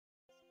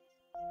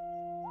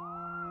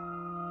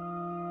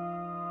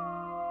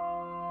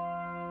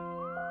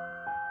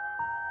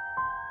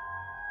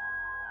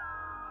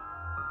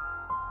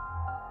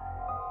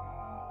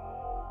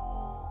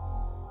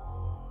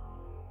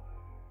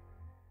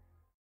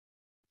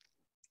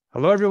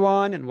Hello,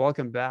 everyone, and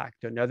welcome back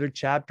to another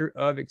chapter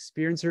of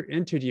Experiencer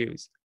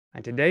Interviews.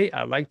 And today,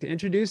 I'd like to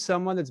introduce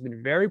someone that's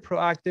been very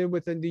proactive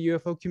within the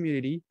UFO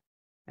community,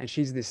 and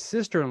she's the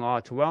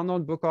sister-in-law to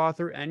well-known book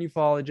author and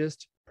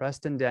ufologist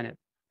Preston Dennett.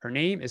 Her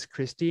name is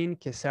Christine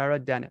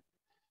Kesara Dennett.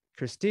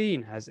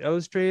 Christine has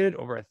illustrated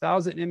over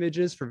 1,000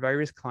 images for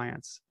various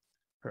clients.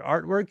 Her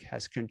artwork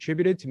has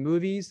contributed to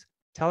movies,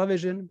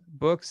 television,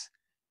 books,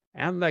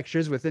 and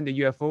lectures within the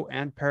UFO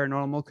and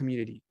paranormal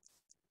community.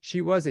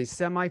 She was a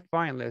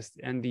semi-finalist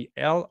in the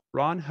L.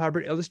 Ron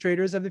Hubbard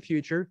Illustrators of the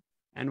Future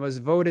and was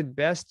voted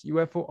Best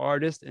UFO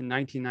Artist in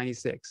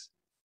 1996.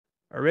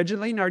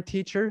 Originally an art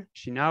teacher,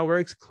 she now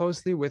works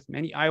closely with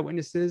many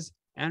eyewitnesses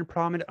and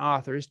prominent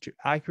authors to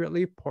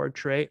accurately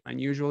portray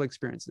unusual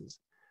experiences.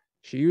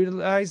 She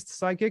utilized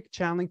psychic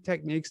channeling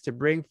techniques to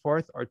bring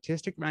forth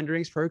artistic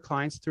renderings for her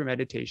clients through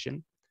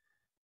meditation,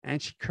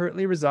 and she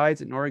currently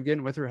resides in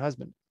Oregon with her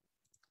husband.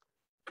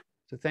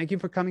 So thank you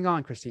for coming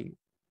on, Christine.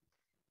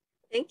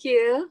 Thank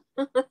you.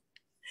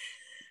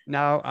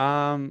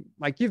 Now,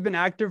 like you've been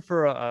active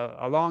for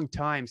a long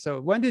time.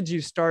 So when did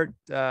you start?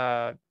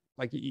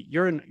 Like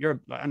you're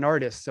an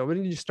artist. So when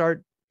did you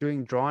start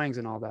doing drawings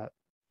and all that?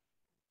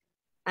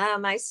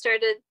 I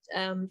started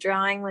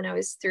drawing when I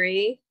was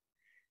 3.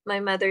 My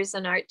mother's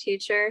an art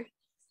teacher,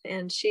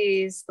 and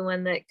she's the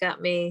one that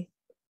got me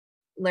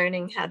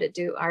learning how to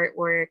do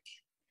artwork.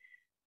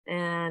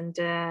 And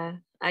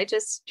I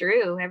just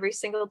drew every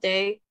single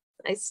day.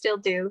 I still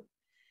do.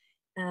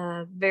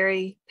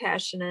 Very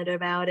passionate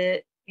about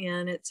it,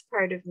 and it's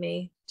part of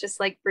me,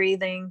 just like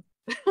breathing.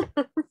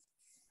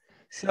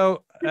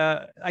 So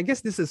I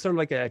guess this is sort of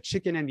like a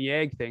chicken and the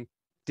egg thing.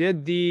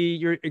 Did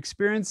your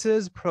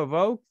experiences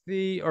provoke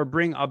or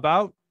bring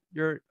about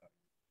your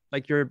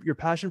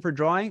passion for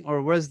drawing,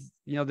 or was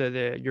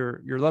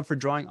your love for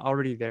drawing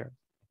already there?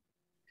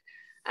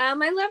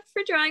 My love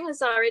for drawing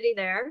was already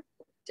there,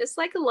 just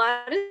like a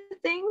lot of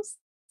things.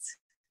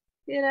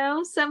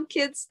 Some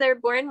kids, they're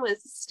born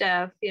with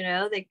stuff.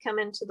 They come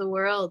into the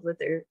world with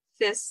their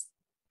fists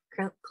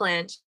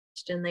clenched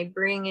and they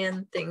bring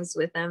in things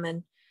with them.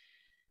 And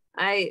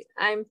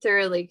I'm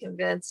thoroughly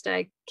convinced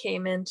I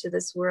came into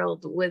this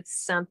world with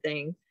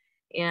something,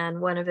 and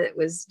one of it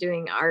was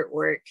doing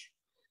artwork,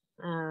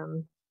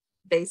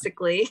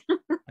 basically.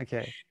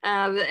 Okay.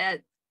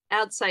 At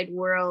outside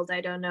world, I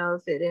don't know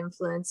if it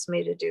influenced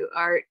me to do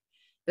art,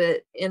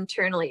 but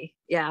internally,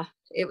 yeah,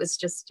 it was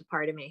just a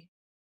part of me.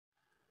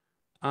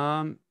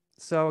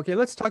 So okay,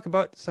 let's talk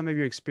about some of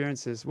your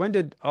experiences. When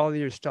did all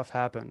your stuff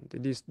happen?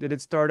 Did it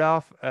start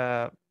off?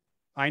 I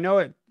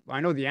know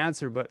the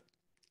answer, but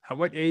at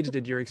what age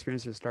did your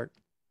experiences start?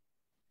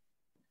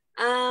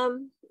 A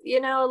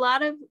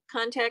lot of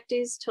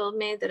contactees told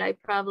me that I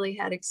probably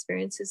had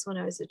experiences when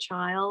I was a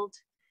child,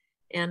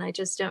 and I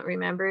just don't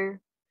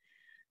remember.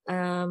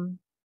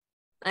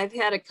 I've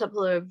had a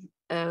couple of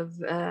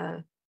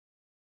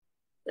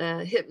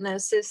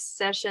hypnosis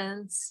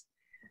sessions,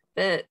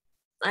 but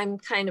I'm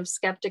kind of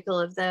skeptical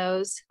of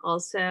those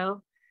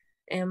also.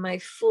 And my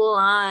full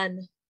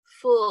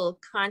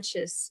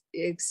conscious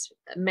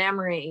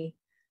memory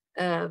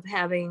of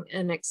having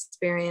an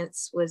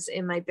experience was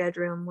in my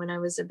bedroom when I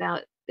was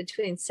about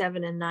between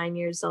 7 and 9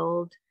 years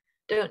old.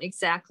 Don't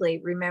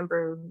exactly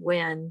remember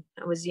when.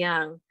 I was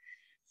young.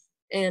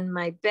 In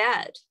my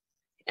bed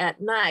at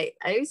night,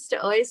 I used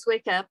to always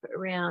wake up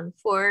around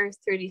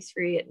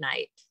 4:33 at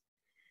night,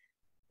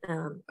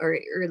 or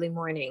early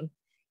morning.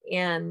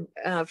 And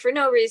for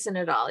no reason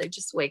at all, I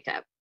just wake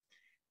up.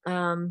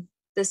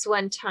 This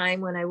one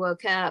time when I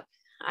woke up,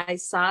 I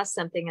saw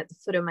something at the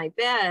foot of my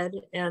bed,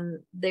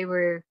 and they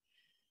were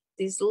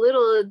these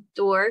little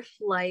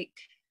dwarf-like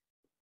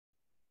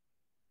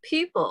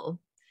people.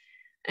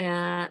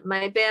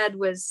 My bed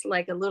was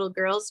like a little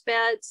girl's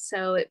bed,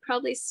 so it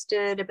probably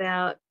stood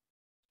about,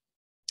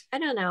 I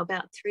don't know,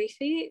 about 3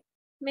 feet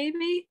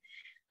maybe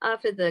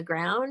off of the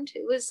ground.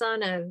 It was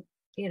on a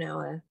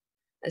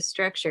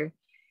structure.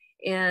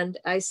 And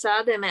I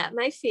saw them at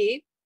my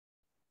feet,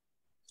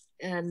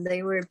 and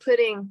they were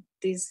putting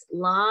these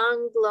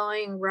long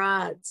glowing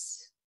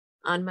rods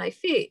on my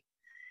feet.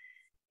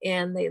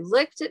 And they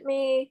looked at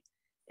me,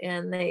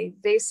 and they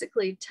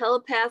basically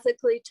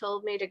telepathically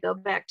told me to go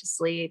back to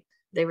sleep.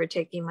 They were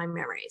taking my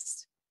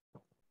memories.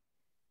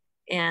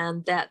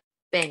 And that,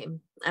 bam,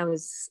 I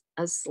was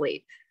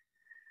asleep.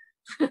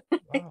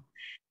 Wow.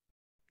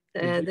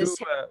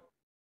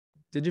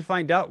 Did you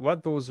find out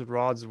what those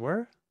rods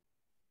were?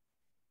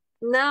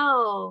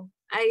 No,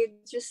 I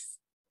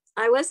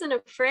wasn't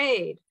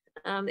afraid.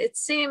 It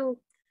seemed,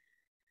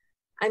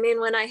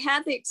 when I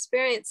had the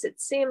experience,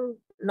 it seemed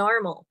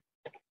normal.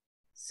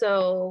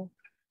 So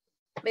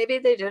maybe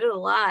they did it a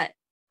lot.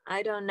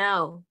 I don't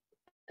know.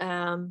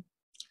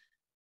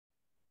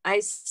 I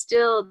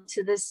still,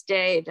 to this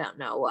day, don't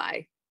know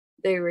why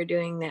they were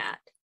doing that.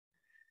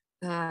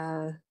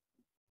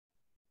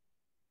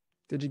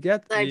 Did you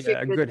get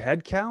a good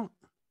head count?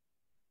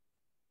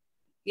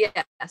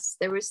 Yes,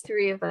 there was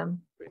 3 of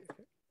them.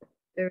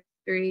 There were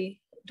 3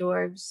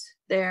 dwarves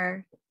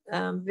there,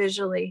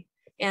 visually.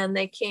 and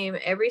they came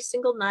every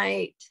single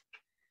night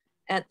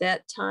at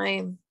that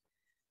time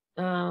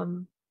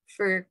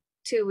for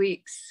 2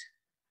 weeks.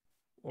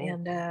 Oh.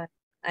 And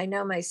I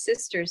know my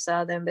sister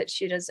saw them, but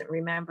she doesn't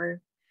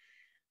remember.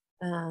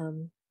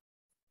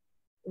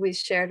 We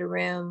shared a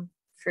room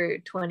for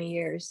 20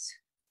 years.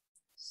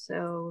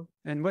 So.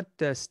 And what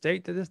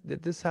state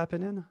did this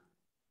happen in?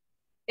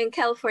 In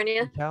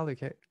California. In Cali,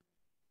 okay.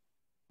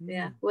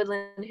 Yeah,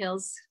 Woodland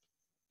Hills.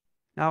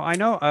 Now I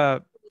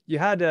know you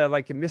had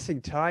like a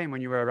missing time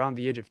when you were around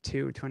the age of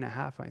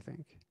 2.5, I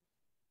think,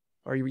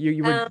 or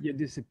you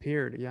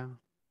disappeared. Yeah.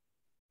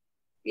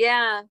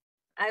 Yeah,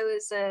 I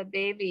was a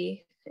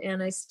baby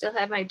and I still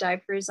had my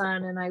diapers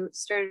on, and I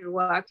started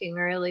walking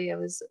early. I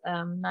was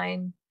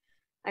 9.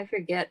 I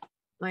forget.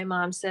 My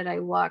mom said I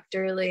walked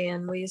early,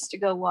 and we used to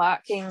go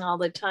walking all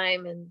the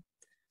time. And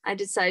I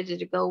decided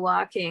to go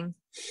walking.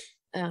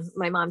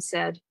 My mom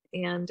said,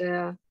 and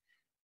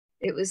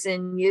it was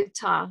in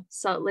Utah,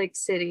 Salt Lake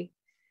City.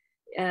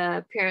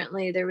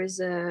 Apparently there was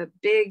a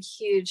big,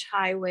 huge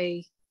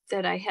highway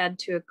that I had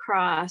to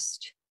cross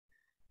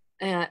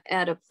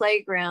at a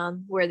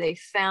playground where they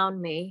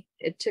found me.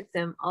 It took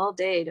them all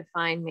day to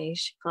find me.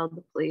 She called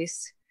the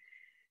police.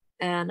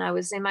 And I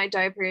was in my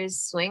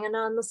diapers swinging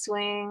on the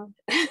swing,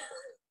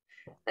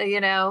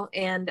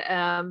 and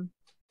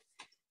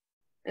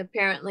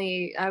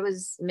apparently I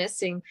was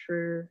missing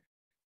for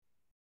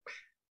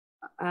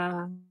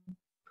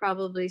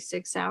probably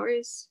 6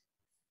 hours.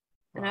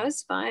 And I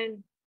was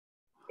fine.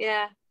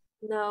 Yeah,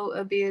 no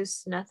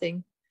abuse,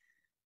 nothing.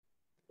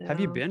 So, have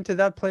you been to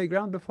that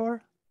playground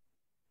before?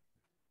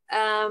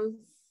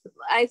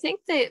 I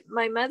think that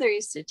my mother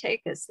used to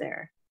take us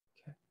there.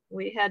 Okay.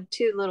 We had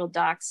 2 little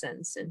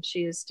dachshunds, and she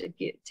used to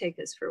take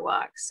us for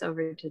walks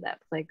over to that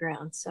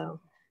playground. So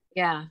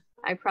yeah,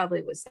 I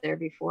probably was there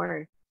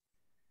before.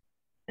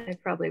 I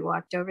probably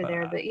walked over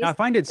there. But I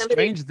find it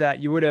strange that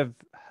you would have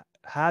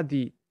had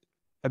the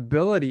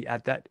ability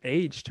at that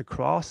age to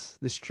cross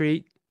the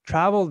street,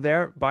 travel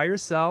there by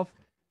yourself,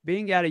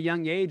 being at a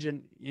young age,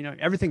 and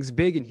everything's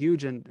big and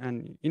huge,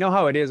 and you know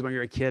how it is when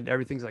you're a kid,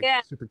 everything's like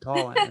super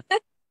tall, and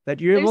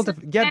that you're able to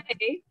get.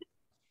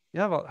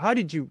 Yeah, well, how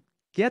did you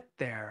get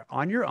there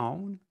on your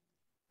own?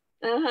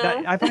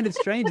 I find it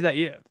strange that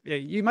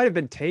you might have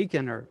been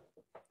taken, or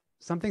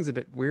something's a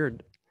bit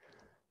weird.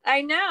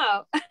 I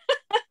know.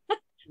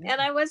 And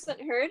I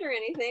wasn't hurt or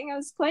anything. I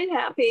was quite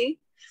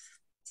happy.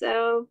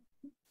 So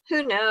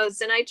who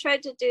knows? And I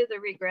tried to do the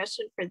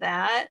regression for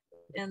that,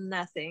 and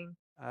nothing.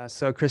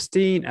 So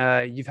Christine,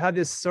 you've had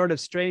this sort of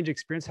strange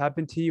experience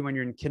happen to you when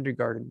you're in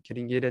kindergarten. Can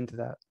you get into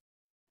that?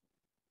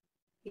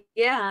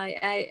 Yeah,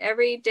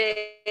 every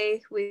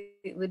day we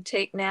would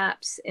take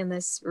naps in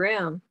this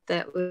room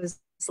that was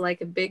like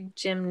a big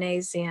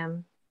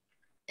gymnasium,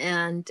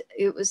 and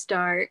it was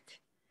dark.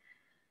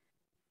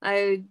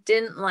 I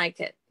didn't like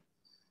it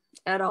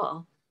at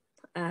all.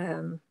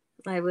 I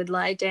would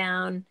lie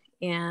down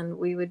and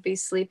we would be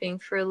sleeping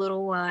for a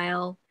little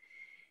while,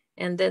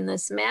 and then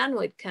this man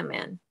would come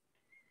in,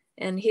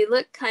 and he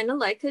looked kind of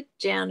like a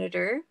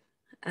janitor.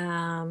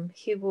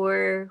 He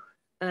wore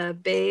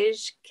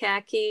beige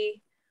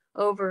khaki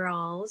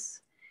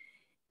overalls.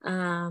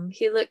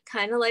 He looked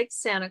kind of like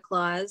Santa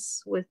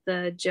Claus with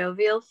a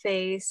jovial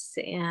face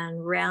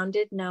and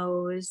rounded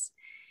nose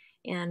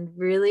and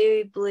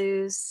really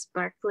blue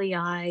sparkly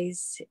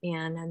eyes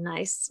and a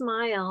nice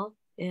smile.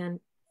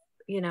 And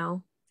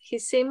he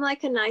seemed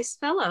like a nice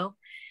fellow.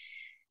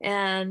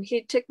 And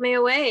he took me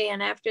away.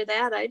 And after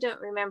that, I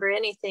don't remember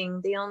anything.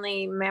 The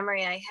only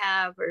memory I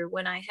have, or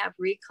when I have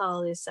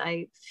recall, is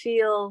I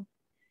feel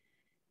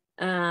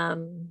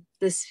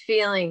this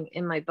feeling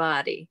in my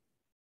body.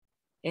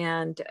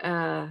 And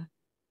I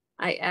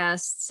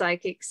asked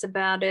psychics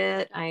about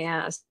it. I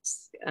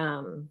asked,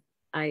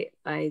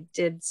 I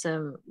did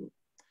some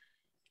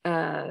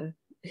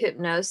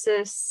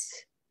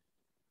hypnosis,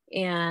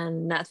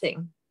 and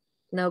nothing.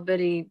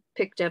 Nobody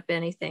picked up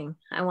anything.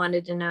 I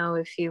wanted to know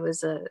if he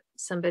was a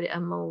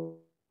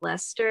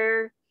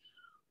molester,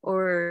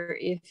 or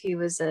if he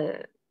was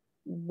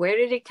where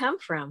did he come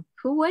from?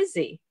 Who was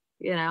he?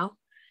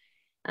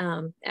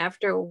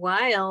 After a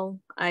while,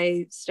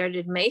 I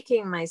started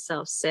making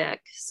myself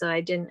sick, so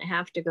I didn't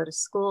have to go to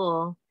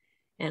school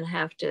and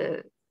have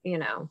to,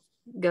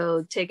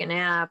 go take a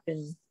nap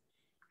and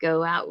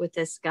go out with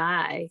this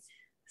guy.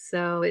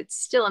 So it's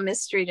still a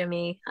mystery to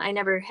me. I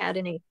never had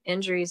any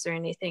injuries or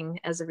anything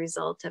as a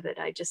result of it.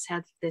 I just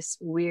had this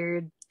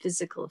weird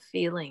physical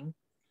feeling.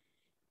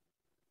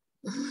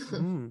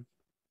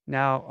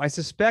 Now, I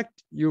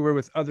suspect you were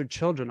with other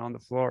children on the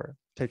floor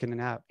taking a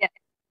nap. Yeah.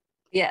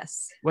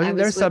 Yes. Wasn't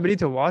there somebody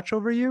to watch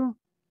over you?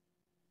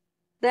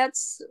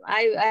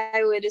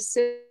 I would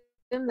assume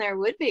there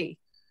would be.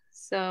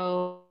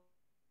 So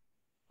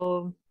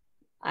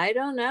I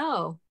don't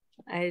know.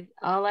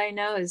 All I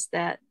know is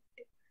that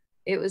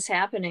it was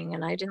happening,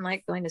 and I didn't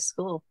like going to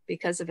school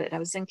because of it. I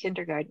was in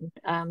kindergarten,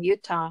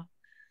 Utah.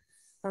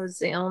 I was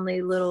the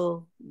only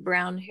little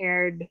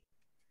brown-haired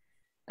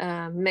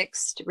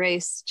mixed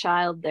race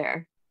child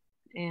there.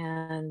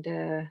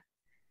 And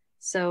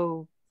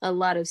so a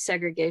lot of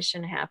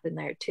segregation happened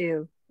there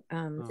too.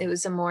 It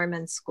was a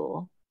Mormon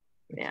school.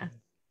 Yeah.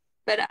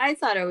 But I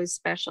thought I was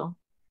special,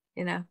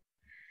 you know.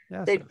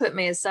 Yeah, They'd put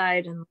me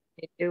aside and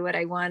do what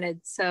I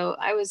wanted. So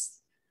I was,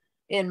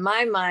 in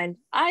my mind,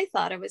 I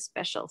thought I was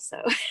special.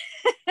 So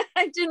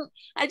I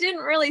didn't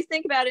really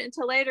think about it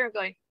until later. I'm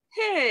going,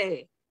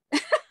 hey.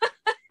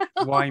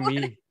 why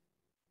me?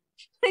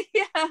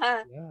 Yeah.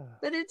 Yeah.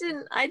 But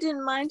I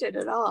didn't mind it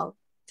at all.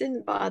 It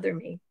didn't bother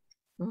me.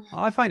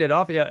 I find it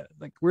off, yeah,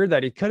 like weird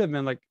that it could have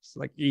been like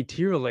ET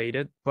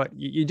related, but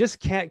you just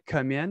can't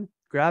come in,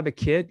 grab a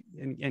kid,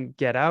 and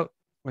get out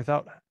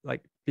without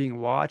like being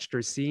watched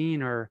or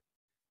seen, or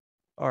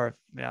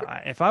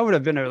yeah, if I would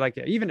have been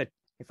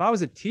if I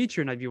was a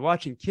teacher and I'd be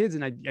watching kids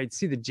and I'd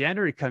see the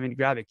janitor come in,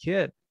 grab a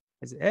kid,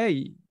 I'd say, hey,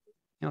 you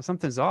know,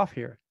 something's off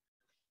here.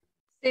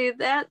 See,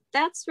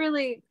 that's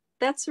really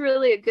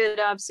a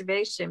good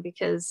observation,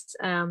 because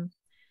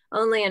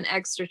only an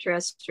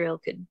extraterrestrial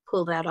could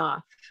pull that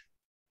off.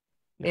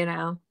 Yeah. You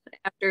know,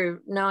 after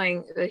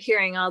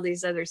hearing all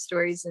these other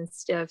stories and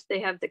stuff,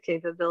 they have the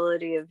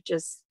capability of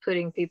just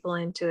putting people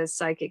into a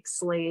psychic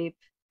sleep,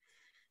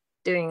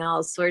 doing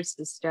all sorts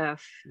of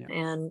stuff.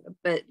 Yeah.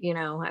 But you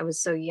know, I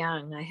was so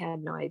young, I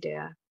had no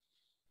idea.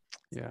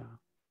 Yeah.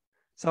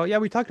 So yeah,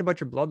 we talked about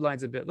your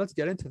bloodlines a bit. Let's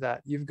get into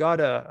that. You've got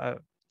a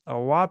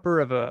whopper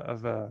of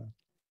a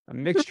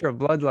mixture of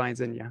bloodlines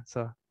in you.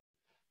 So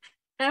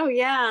Oh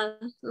yeah,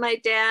 my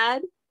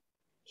dad,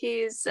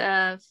 he's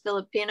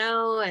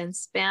Filipino and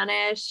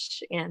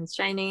Spanish and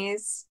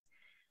Chinese.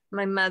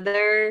 My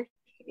mother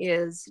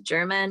is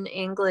German,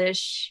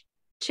 English,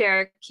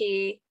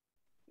 Cherokee,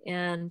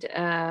 and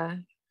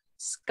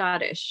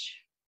Scottish.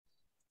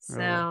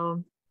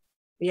 So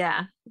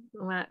yeah,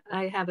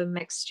 I have a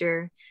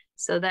mixture.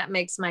 So that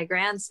makes my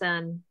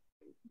grandson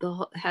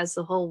has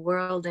the whole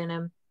world in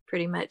him,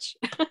 pretty much.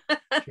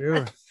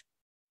 sure.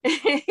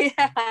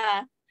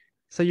 Yeah.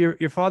 So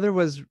your father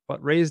was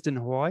raised in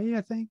Hawaii,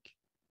 I think?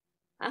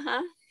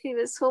 He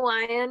was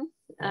Hawaiian.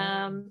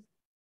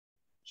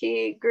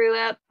 He grew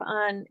up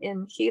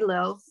in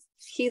Hilo,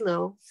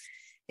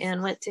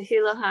 and went to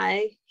Hilo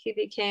High. He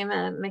became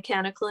a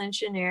mechanical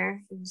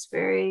engineer. He was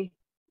very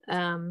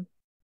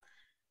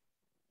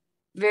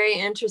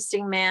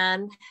interesting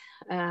man,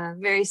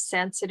 very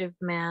sensitive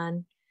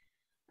man.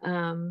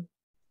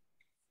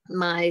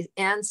 My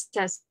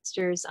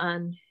ancestors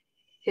on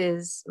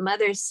his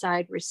mother's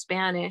side were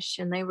Spanish,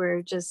 and they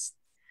were just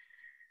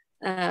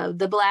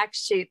the black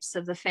sheeps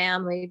of the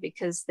family,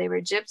 because they were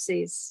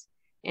gypsies.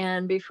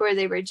 And before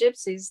they were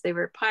gypsies, they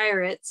were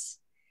pirates.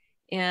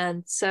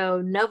 And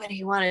so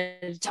nobody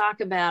wanted to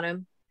talk about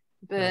them.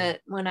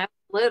 But when I was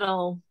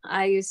little,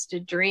 I used to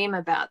dream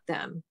about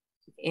them.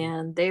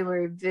 And they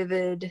were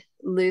vivid,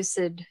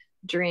 lucid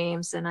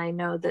dreams. And I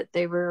know that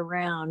they were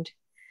around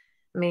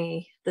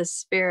me, the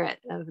spirit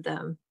of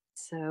them.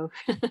 So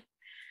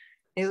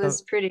it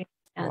was pretty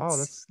intense.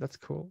 Wow, that's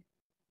cool.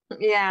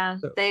 Yeah,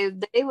 they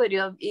would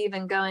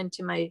even go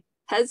into my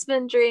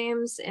husband's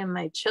dreams and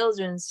my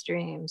children's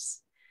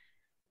dreams.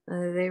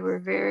 They were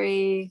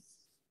very,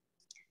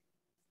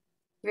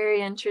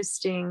 very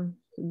interesting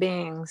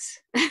beings.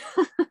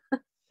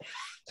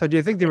 So do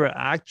you think they were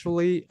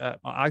actually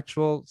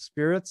actual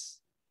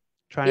spirits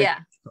trying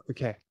Yeah.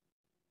 Okay.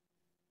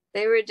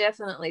 They were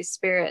definitely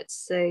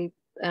spirits. They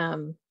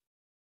were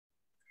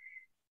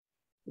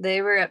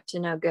up to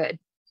no good.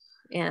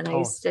 And I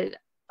used to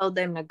tell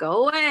them to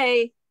go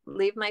away,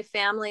 leave my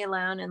family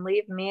alone and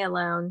leave me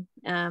alone.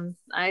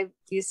 I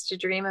used to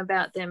dream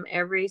about them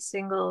every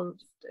single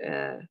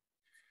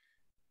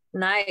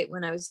night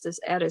when I was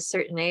just at a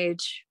certain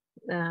age.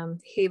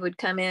 He would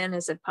come in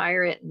as a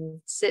pirate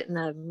and sit in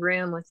a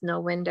room with no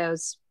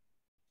windows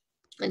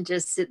and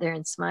just sit there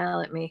and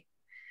smile at me.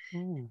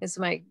 It's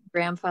my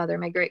grandfather,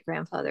 my great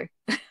grandfather.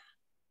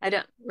 I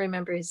don't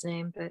remember his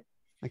name, but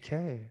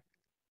okay.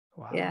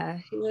 Wow. Yeah,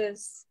 he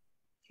was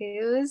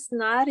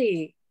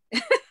naughty.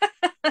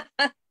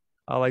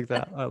 I like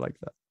that.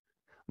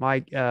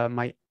 My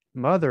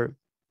mother,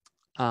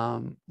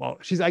 well,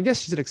 I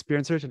guess she's an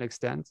experiencer to an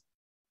extent.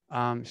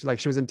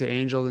 She was into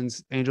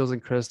angels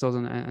and crystals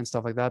and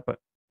stuff like that. But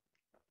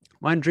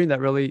one dream that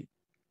really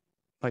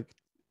like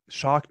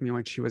shocked me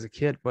when she was a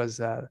kid was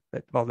that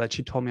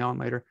she told me on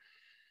later,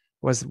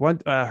 was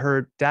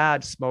her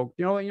dad smoked.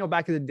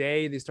 Back in the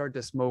day, they started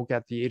to smoke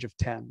at the age of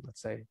 10,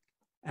 let's say.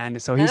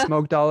 And so he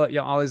smoked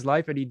all his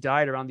life, and he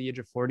died around the age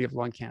of 40 of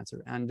lung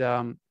cancer.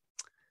 And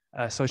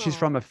so she's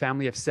from a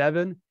family of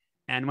 7.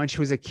 And when she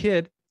was a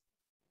kid,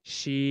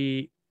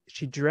 she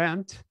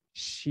dreamt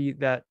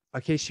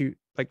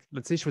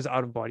let's say she was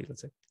out of body,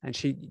 let's say, and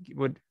she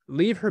would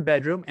leave her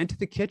bedroom into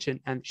the kitchen,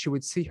 and she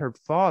would see her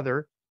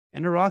father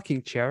in a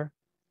rocking chair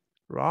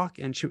rock,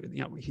 and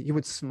he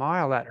would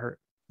smile at her.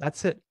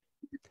 That's it.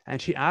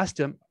 And she asked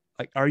him,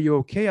 like, are you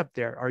okay up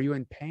there? Are you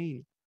in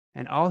pain?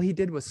 And all he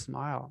did was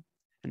smile.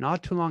 And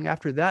not too long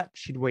after that,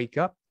 she'd wake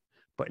up.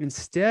 But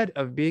instead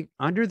of being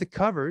under the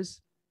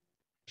covers,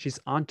 she's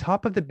on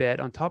top of the bed,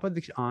 on top of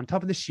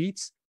the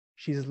sheets.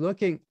 She's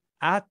looking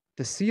at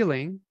the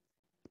ceiling,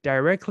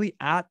 directly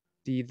at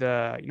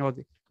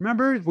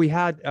remember we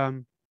had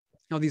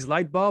these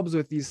light bulbs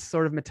with these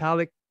sort of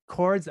metallic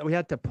cords that we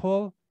had to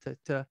pull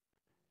to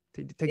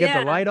get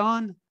the light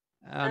on.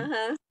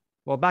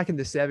 Well, back in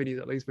the 70s,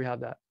 at least we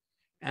had that.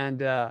 And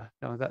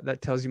no,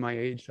 that tells you my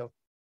age.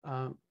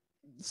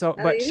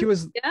 But she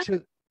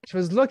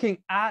was looking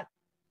at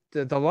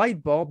the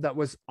light bulb that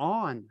was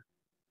on.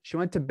 She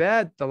went to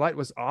bed, the light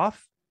was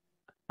off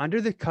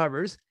under the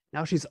covers.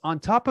 Now she's on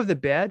top of the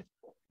bed,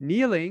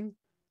 kneeling,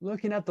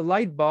 looking at the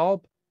light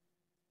bulb.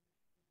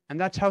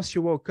 And that's how she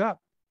woke up.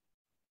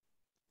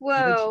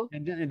 Whoa.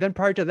 And then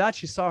prior to that,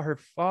 she saw her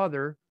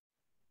father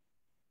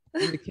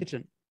in the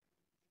kitchen.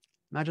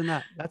 Imagine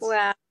that.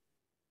 Wow.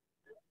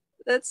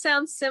 That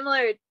sounds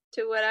similar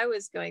to what I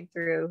was going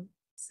through.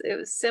 It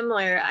was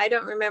similar. I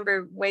don't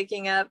remember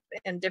waking up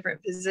in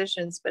different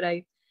positions, but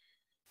I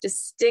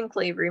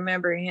distinctly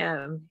remember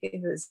him. He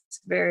was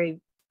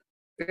very,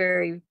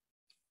 very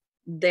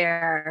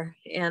there.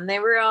 And they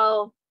were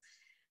all,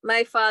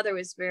 my father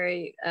was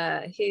very,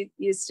 he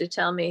used to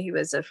tell me he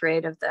was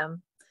afraid of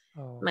them.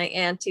 Oh. My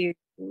auntie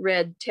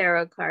read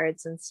tarot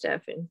cards and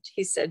stuff, and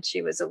he said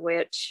she was a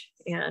witch,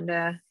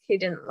 and he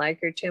didn't like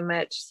her too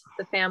much.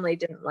 The family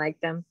didn't like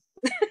them.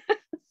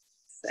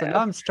 So now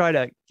I'm trying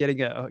to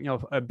getting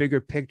a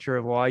bigger picture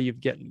of why you're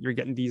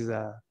getting these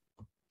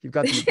you've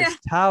got this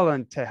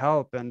talent to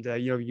help, and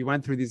you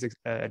went through these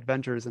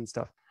adventures and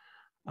stuff.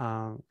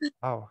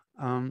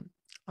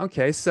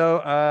 Okay,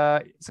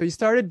 so you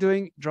started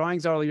doing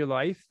drawings all your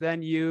life.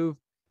 Then you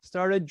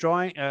started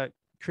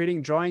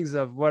creating drawings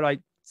of what I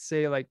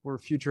say like were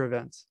future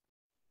events.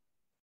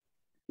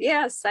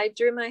 Yes, I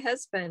drew my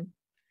husband.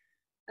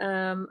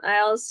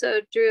 I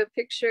also drew a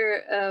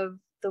picture of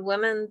the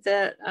woman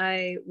that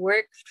I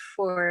worked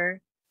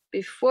for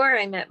before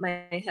I met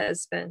my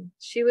husband.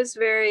 She was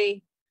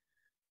very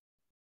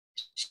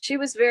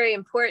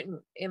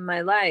important in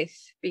my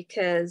life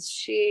because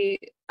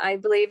I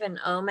believe in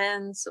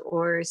omens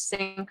or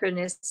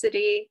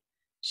synchronicity.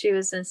 She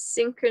was a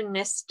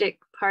synchronistic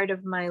part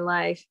of my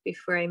life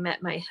before I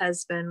met my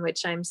husband,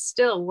 which I'm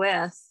still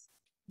with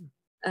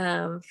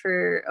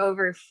for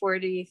over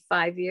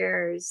 45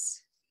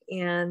 years.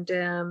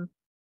 And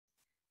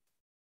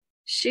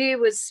she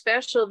was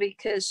special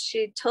because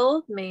she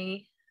told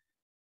me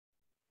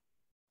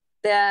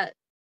that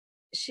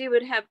she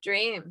would have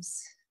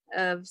dreams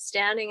of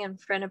standing in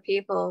front of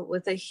people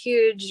with a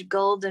huge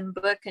golden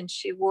book, and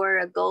she wore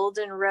a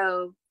golden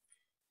robe.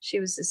 She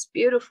was this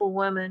beautiful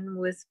woman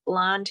with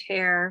blonde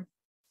hair,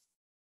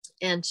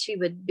 and she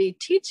would be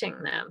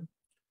teaching them.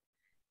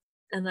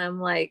 And I'm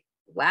like,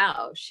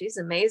 wow, she's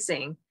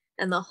amazing.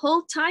 And the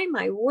whole time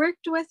I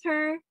worked with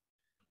her,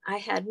 I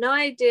had no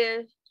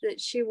idea that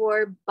she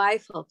wore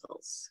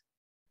bifocals.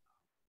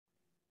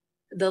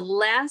 The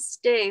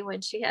last day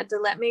when she had to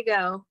let me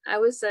go, I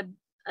was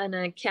an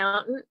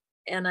accountant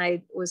and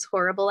I was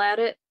horrible at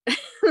it.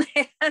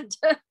 They had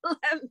to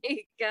let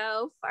me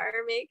go,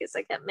 fire me, because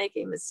I kept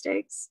making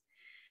mistakes.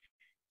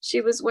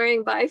 She was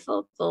wearing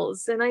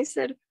bifocals, and I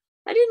said,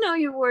 I didn't know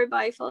you wore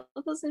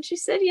bifocals. And she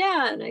said,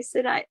 yeah. And I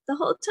said, the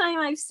whole time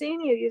I've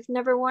seen you, you've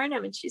never worn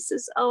them. And she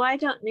says, oh, I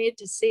don't need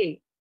to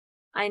see.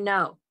 I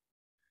know.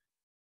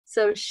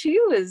 So she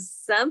was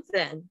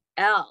something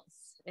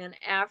else. And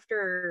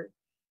after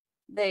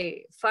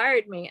they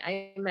fired me,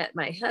 I met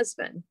my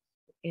husband,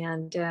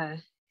 and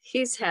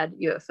he's had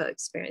UFO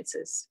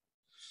experiences.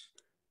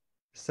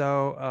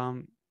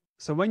 So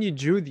when you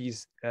drew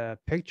these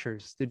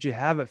pictures, did you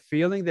have a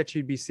feeling that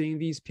you'd be seeing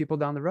these people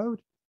down the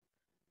road?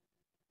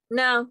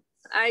 No,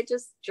 I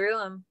just drew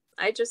them.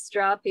 I just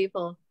draw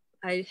people.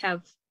 I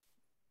have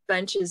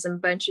bunches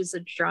and bunches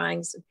of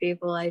drawings of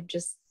people.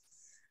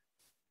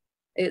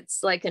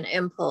 It's like an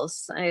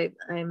impulse.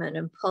 I'm an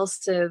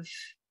impulsive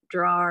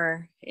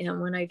drawer.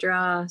 And when I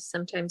draw,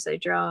 sometimes I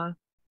draw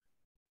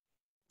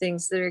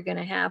things that are going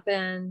to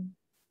happen.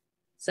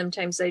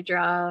 Sometimes I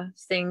draw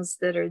things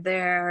that are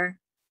there.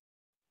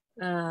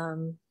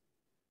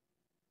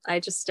 I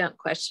just don't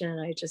question.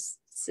 I just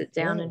sit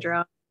down and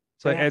draw.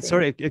 So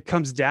it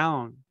comes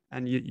down,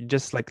 and you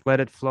just like let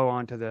it flow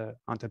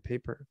onto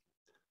paper.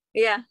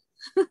 Yeah.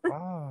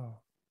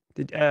 Wow.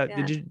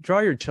 Did you draw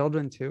your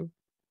children too?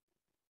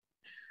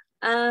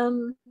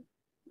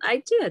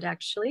 I did,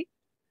 actually.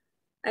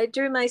 I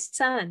drew my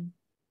son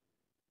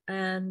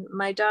and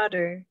my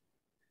daughter.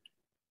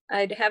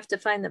 I'd have to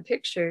find the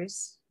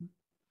pictures,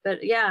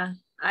 but yeah,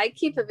 I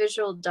keep a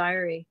visual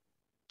diary.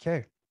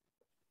 Okay.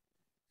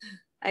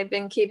 I've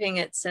been keeping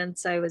it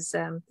since I was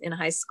in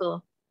high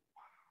school.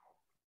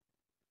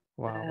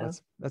 Wow,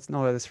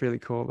 that's really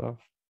cool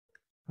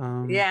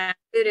though. Yeah,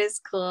 it is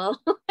cool.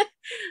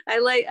 I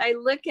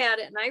look at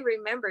it and I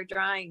remember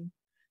drawing.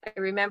 I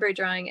remember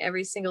drawing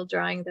every single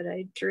drawing that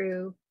I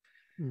drew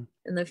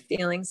and the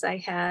feelings I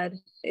had.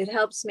 It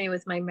helps me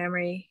with my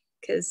memory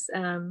because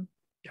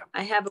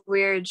I have a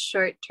weird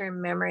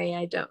short-term memory.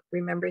 I don't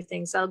remember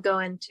things. I'll go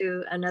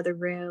into another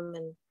room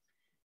and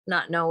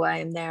not know why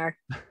I'm there.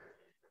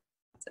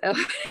 So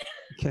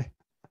okay.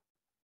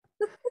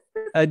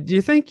 Do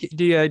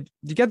you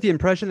get the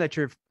impression that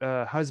your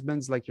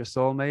husband's like your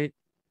soulmate?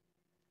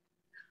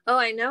 Oh,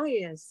 I know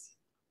he is.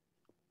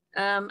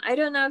 I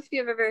don't know if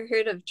you've ever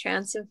heard of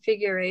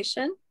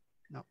transfiguration.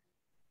 No.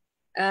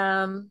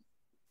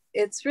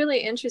 It's really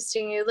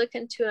interesting. You look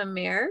into a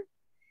mirror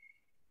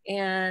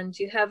and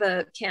you have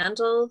a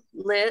candle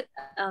lit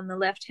on the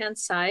left-hand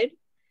side,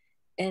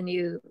 and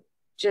you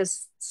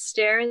just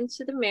stare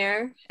into the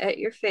mirror at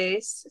your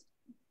face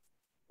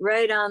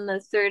right on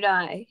the third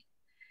eye,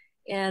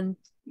 and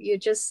you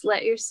just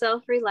let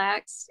yourself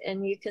relax,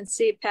 and you can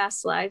see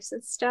past lives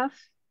and stuff.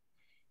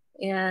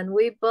 And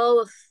we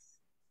both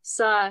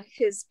saw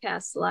his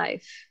past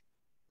life.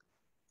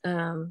 He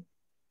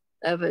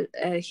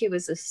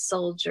was a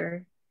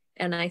soldier,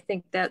 and I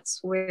think that's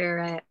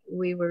where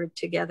we were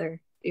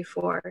together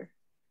before.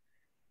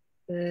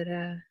 But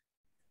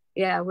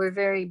yeah, we're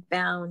very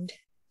bound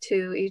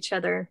to each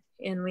other,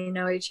 and we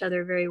know each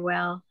other very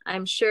well.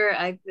 I'm sure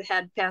I've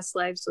had past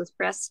lives with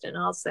Preston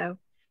also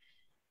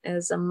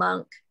as a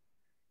monk.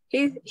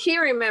 He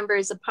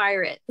remembers a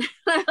pirate.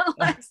 I'm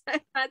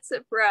not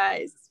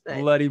surprised. But...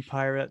 Bloody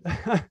pirate.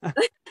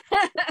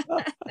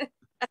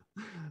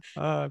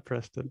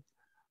 Preston.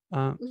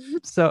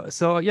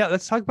 So yeah,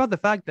 let's talk about the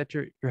fact that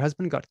your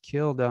husband got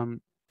killed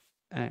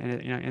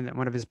in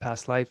one of his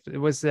past life. It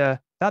was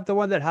that the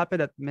one that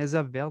happened at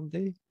Mesa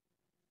Verde?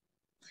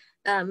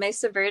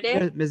 Mesa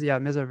Verde?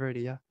 Mesa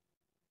Verde, yeah.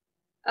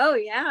 Oh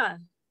yeah.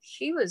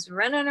 He was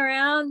running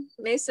around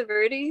Mesa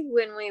Verde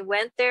when we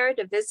went there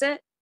to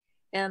visit,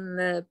 and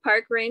the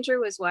park ranger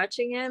was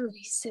watching him, and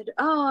he said,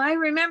 "Oh, I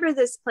remember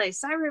this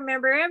place. I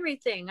remember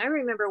everything. I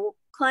remember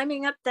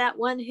climbing up that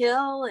one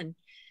hill and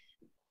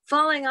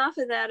falling off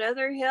of that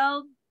other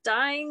hill,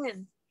 dying."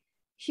 And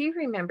he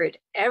remembered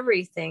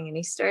everything. And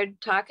he started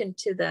talking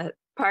to the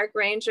park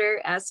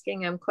ranger,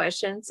 asking him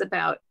questions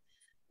about,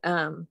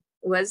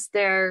 was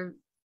there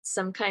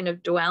some kind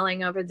of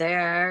dwelling over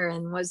there?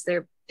 And was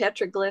there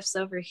petroglyphs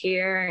over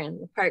here?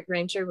 And the park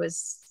ranger was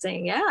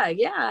saying,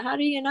 yeah, how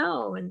do you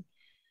know? And,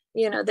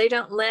 they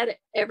don't let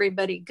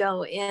everybody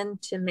go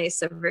into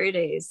Mesa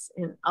Verdes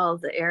in all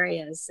the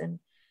areas.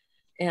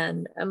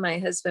 And my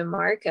husband,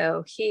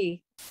 Marco,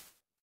 he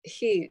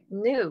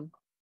knew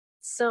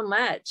so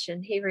much,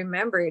 and he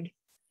remembered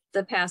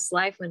the past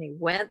life when he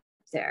went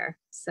there.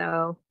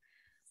 So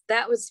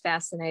that was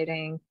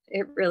fascinating.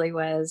 It really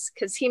was,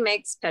 because he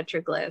makes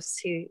petroglyphs.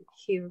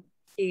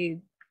 He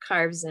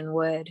carves in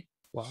wood.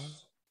 Wow.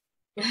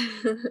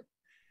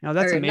 Now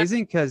that's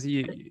amazing, because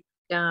a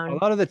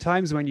lot of the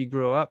times when you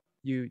grow up,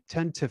 you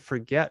tend to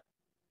forget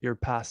your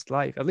past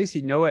life. At least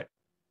you know it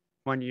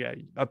when you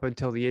up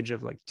until the age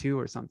of like 2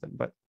 or something,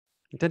 but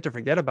you tend to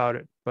forget about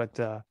it. But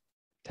to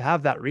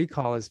have that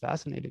recall is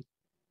fascinating.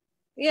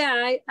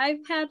 Yeah,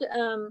 I've had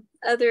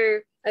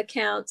other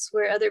accounts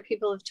where other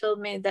people have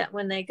told me that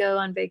when they go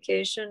on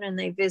vacation and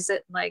they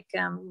visit like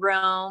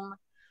Rome,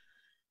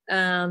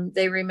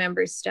 they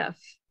remember stuff.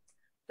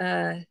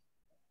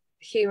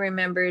 He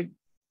remembered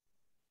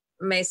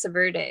Mesa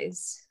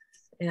Verdes,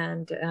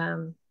 and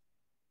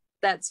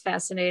that's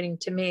fascinating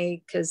to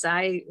me, because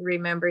I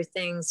remember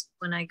things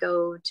when I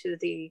go to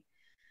the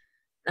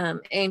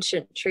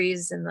ancient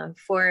trees in the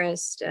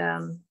forest.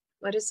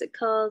 What is it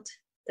called?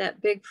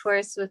 That big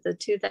forest with the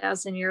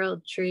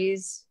 2,000-year-old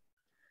trees.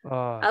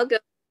 I'll go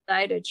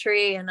beside a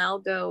tree and I'll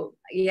go,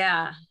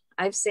 yeah,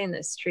 I've seen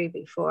this tree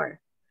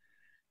before.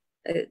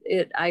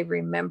 I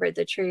remember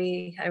the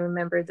tree. I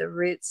remember the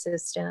root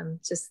system,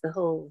 just the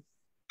whole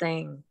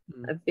thing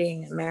of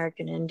being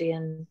American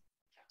Indian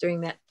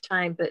during that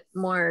time, but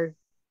more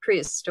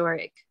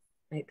prehistoric,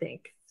 I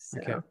think.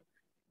 So. Okay,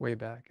 way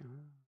back.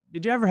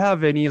 Did you ever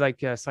have any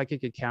like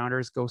psychic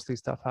encounters, ghostly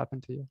stuff happen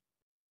to you?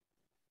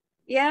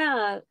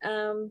 Yeah.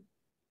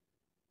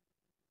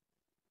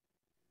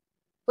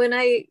 When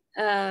I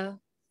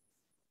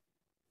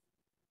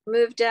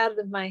moved out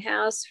of my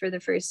house for the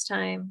first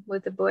time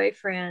with a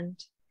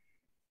boyfriend,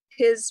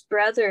 his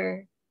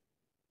brother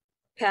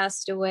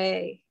passed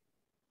away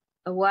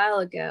a while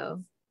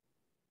ago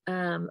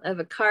of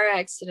a car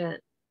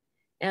accident.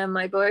 And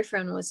my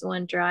boyfriend was the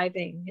one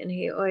driving, and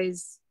he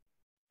always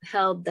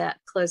held that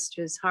close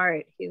to his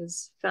heart. He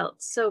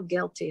felt so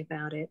guilty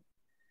about it.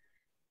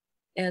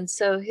 And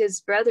so his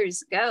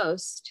brother's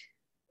ghost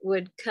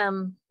would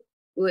come.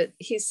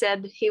 He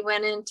said he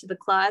went into the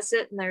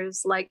closet, and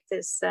there's like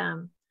this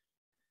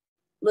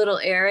little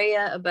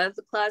area above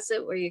the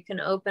closet where you can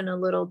open a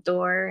little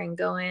door and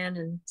go in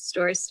and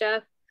store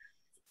stuff.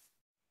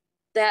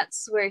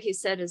 That's where he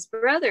said his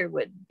brother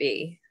would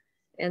be.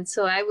 And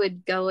so I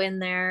would go in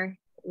there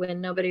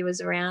when nobody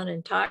was around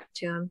and talk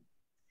to him.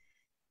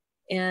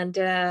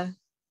 And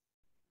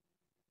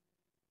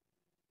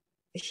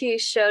he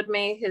showed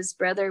me his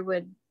brother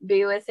would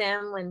be with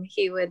him when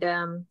he would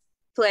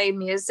play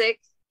music.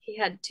 He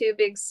had 2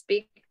 big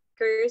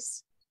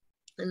speakers,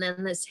 and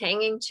then this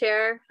hanging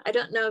chair. I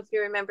don't know if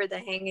you remember the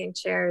hanging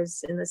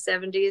chairs in the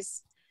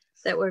 70s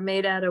that were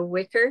made out of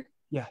wicker.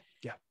 Yeah.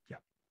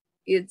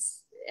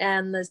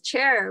 And the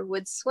chair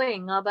would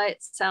swing all by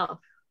itself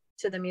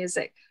to the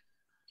music.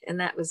 and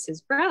that was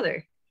his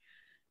brother.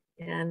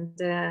 And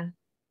the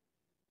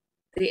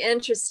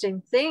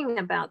interesting thing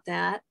about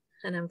that,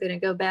 and I'm going to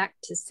go back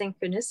to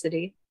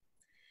synchronicity,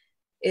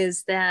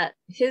 is that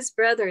his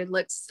brother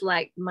looks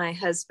like my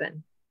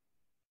husband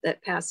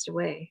that passed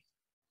away.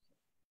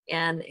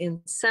 And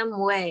in some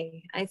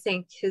way, I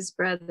think his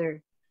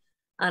brother,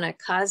 on a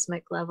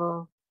cosmic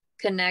level,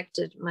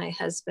 connected my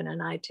husband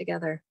and I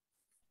together.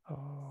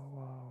 Oh,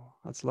 wow.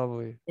 That's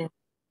lovely. Yeah.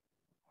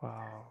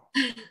 Wow.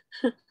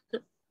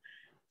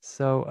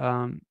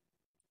 So,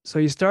 so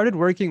you started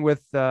working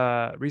with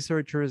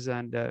researchers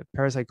and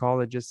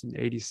parapsychologists in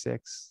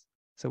 '86.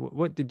 So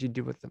what did you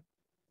do with them?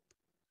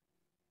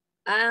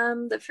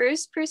 The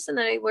first person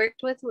that I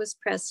worked with was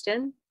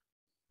Preston.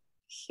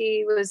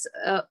 He was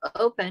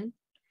open,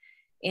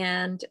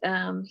 and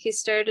he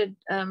started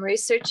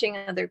researching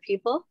other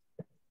people.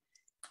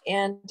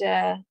 And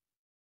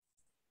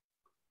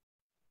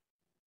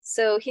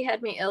so he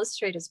had me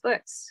illustrate his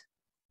books.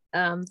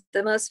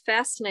 The most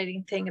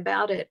fascinating thing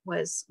about it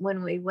was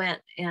when we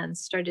went and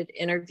started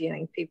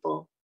interviewing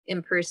people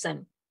in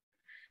person.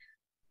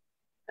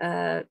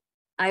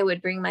 I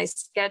would bring my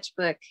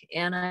sketchbook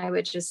and I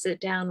would just sit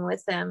down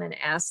with them and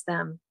ask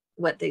them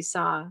what they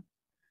saw,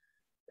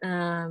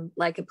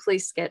 like a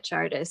police sketch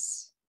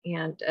artist,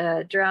 and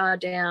draw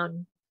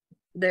down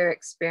their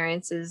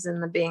experiences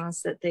and the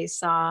beings that they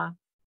saw.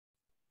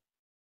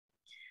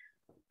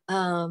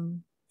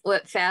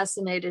 What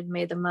fascinated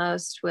me the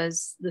most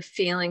was the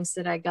feelings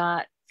that I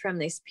got from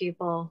these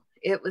people.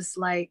 It was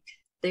like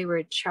they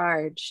were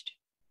charged.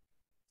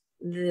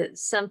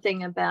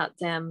 Something about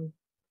them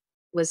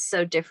was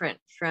so different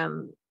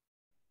from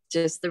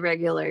just the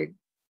regular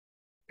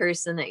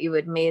person that you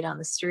would meet on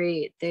the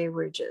street. They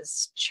were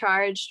just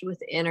charged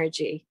with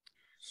energy,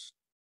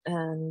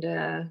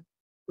 and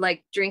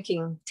like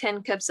drinking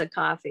 10 cups of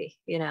coffee,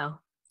 you know.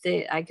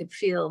 I could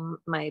feel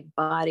my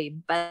body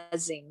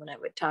buzzing when I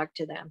would talk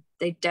to them.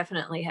 They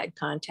definitely had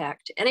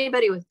contact.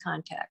 Anybody with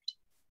contact,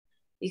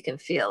 you can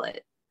feel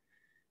it.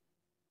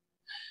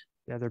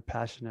 Yeah, they're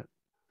passionate.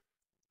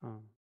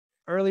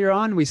 Earlier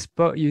on, we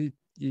spoke. You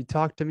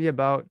talked to me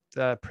about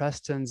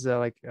Preston's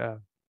like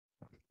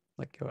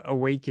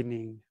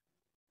awakening,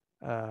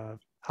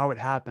 how it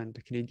happened.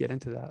 Can you get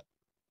into that?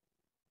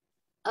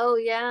 Oh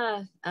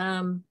yeah,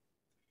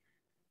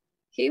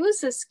 he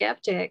was a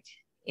skeptic,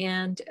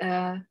 and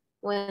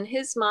when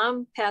his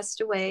mom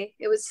passed away,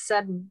 it was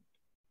sudden.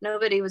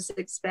 Nobody was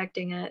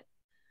expecting it.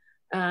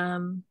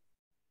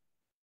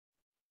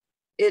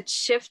 It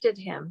shifted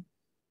him,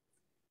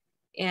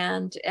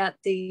 and at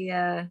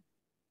the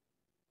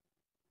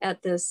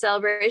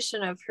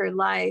celebration of her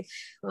life,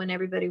 when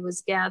everybody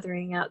was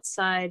gathering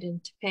outside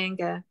in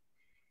Topanga,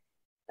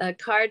 a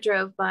car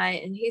drove by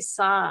and he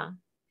saw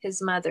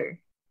his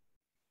mother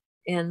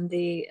in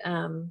the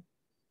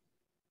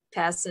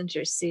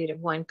passenger seat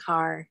of one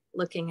car,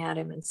 looking at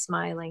him and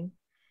smiling.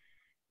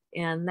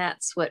 And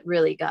that's what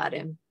really got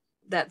him.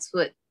 That's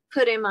what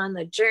put him on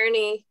the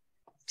journey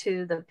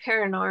to the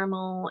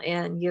paranormal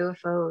and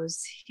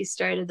UFOs. He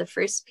started, the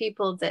first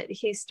people that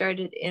he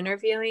started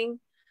interviewing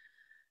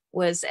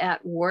was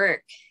at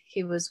work.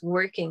 He was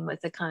working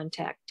with a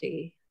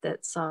contactee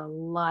that saw a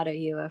lot of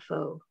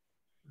UFO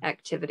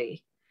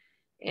activity.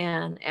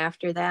 And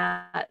after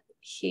that,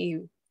 he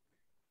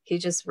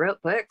just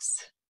wrote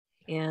books.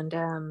 And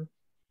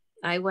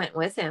I went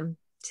with him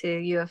to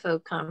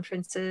UFO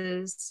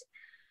conferences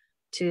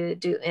to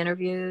do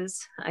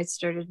interviews. I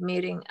started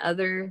meeting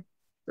other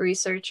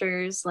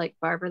researchers like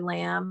Barbara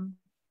Lamb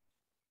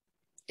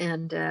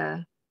and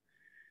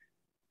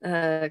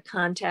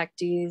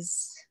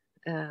contactees.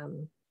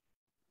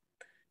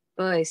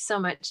 Boy, so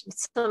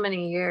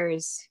many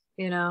years,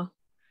 you know,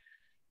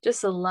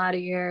 just a lot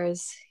of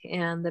years.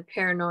 And the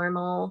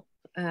paranormal,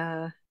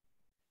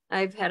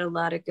 I've had a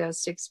lot of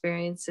ghost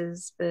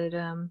experiences, but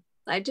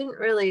I didn't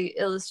really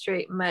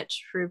illustrate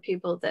much for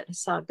people that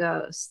saw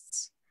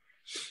ghosts.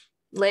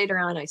 Later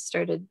on, I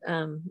started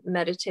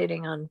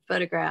meditating on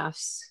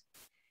photographs,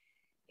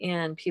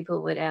 and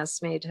people would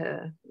ask me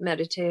to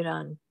meditate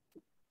on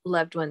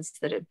loved ones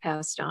that had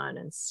passed on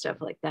and stuff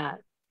like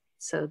that.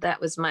 So that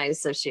was my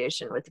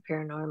association with the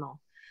paranormal.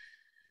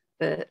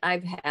 But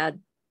I've had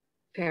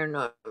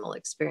paranormal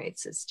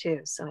experiences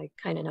too, so I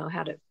kind of know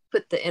how to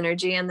put the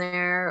energy in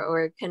there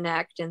or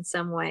connect in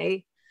some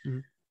way.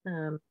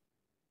 Mm-hmm.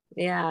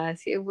 Yeah,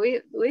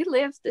 we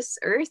live, this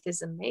earth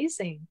is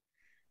amazing.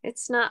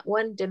 It's not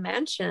one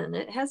dimension.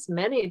 It has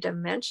many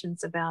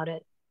dimensions about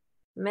it,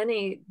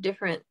 many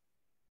different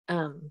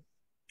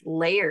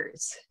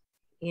layers.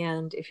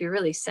 And if you're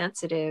really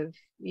sensitive,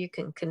 you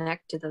can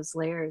connect to those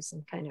layers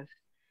and kind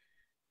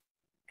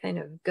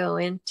of go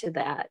into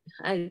that.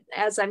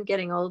 As I'm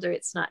getting older,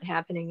 it's not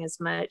happening as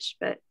much,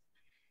 but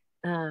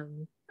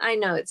I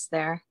know it's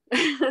there.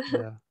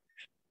 Yeah.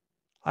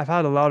 I've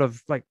had a lot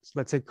of, like,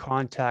 let's say,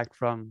 contact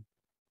from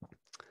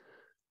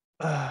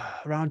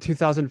around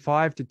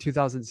 2005 to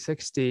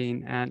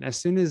 2016. And as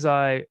soon as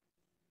I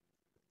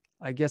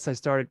guess I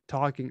started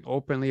talking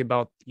openly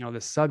about,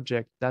 the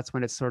subject, that's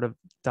when it sort of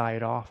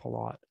died off a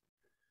lot.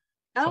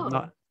 So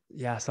Oh.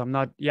 Yeah, so I'm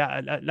not.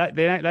 Yeah, that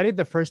ain't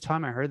the first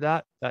time I heard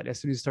that as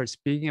soon as you start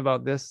speaking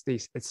about this,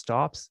 it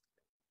stops.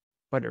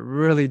 But it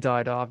really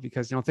died off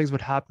because things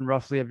would happen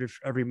roughly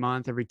every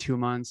month, every 2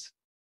 months.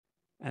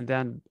 And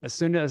then as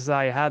soon as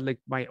I had like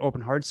my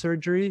open heart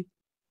surgery,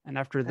 and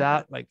after Uh-huh.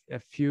 that, like a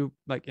few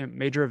like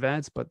major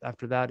events, but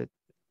after that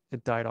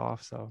it died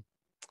off. So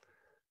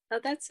Oh,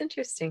 that's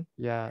interesting.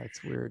 yeah,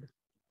 it's weird.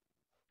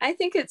 I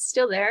think it's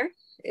still there.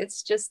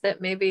 It's just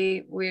that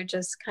maybe we're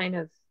just kind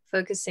of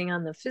focusing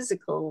on the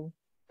physical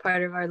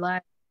part of our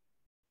life,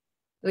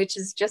 which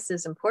is just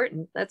as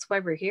important. That's why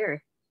we're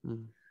here.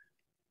 Mm.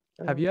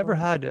 Have you ever So,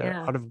 had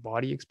yeah, out of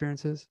body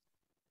experiences?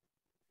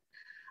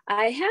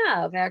 I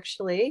have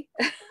actually.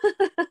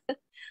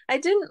 I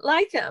didn't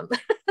like them.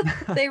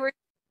 They were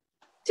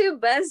too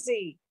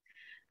buzzy.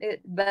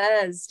 It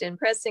buzzed, and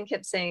Preston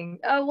kept saying,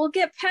 "Oh, we'll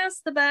get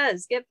past the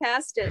buzz, get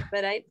past it."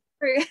 But I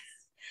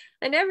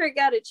never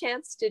got a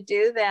chance to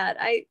do that.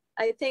 I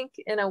think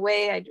in a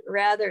way I'd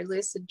rather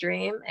lucid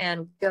dream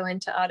and go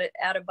into out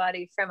of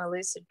body from a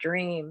lucid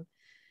dream.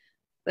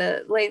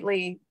 But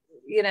lately,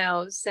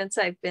 since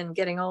I've been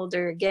getting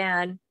older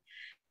again,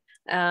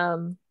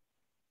 um,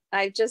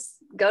 I just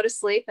go to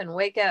sleep and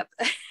wake up.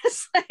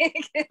 It's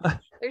like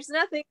there's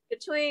nothing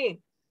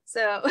between.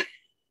 So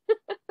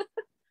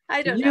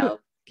I Can don't you know.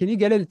 can you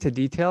get into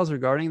details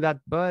regarding that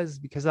buzz?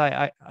 Because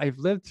I've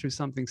lived through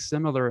something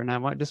similar,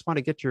 and just want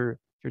to get your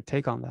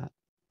take on that.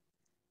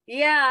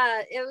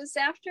 Yeah, it was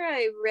after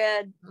I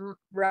read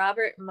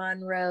Robert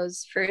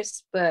Monroe's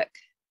first book.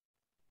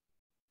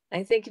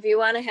 I think if you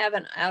want to have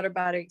an outer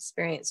body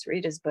experience,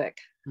 read his book.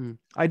 Hmm.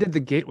 I did the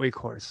Gateway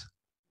course,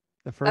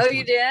 the Oh, first you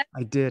one. did?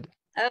 I did.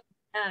 Oh,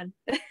 man.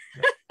 Yeah.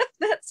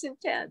 That's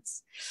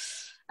intense.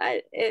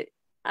 I it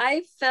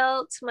I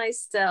felt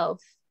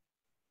myself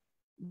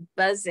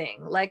buzzing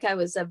like I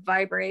was a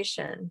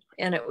vibration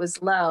and it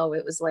was low.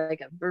 It was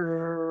like a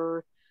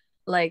brrr,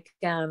 like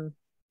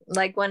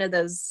one of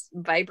those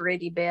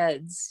vibrating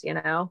beds,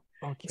 Okay.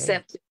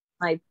 except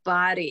my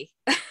body.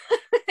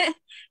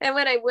 And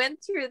when I went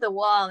through the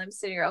wall, I'm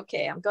sitting here,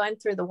 okay, I'm going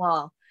through the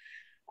wall.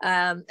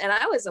 And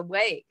I was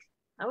awake.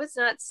 I was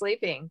not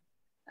sleeping.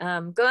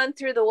 Going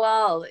through the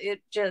wall,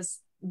 it just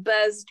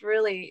buzzed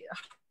really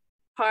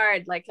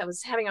hard. Like I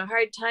was having a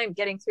hard time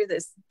getting through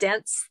this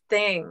dense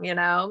thing. And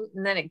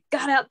then it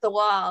got out the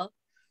wall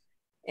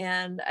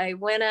and I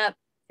went up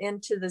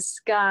into the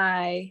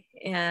sky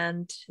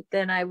and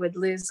then I would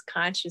lose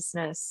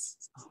consciousness.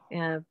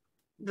 Yeah.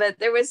 But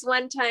there was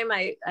one time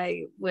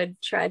I would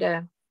try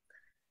to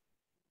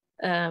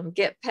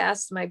get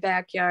past my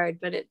backyard,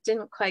 but it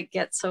didn't quite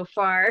get so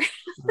far.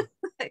 Oh,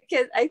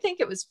 I think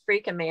it was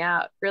freaking me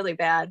out really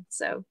bad.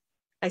 So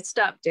I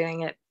stopped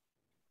doing it.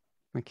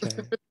 okay.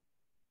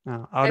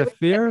 Out I of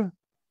fear?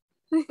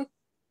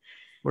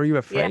 Were you Yeah,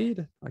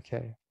 afraid?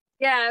 Okay.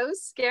 yeah, it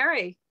was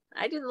scary.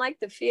 I didn't like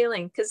the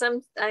feeling because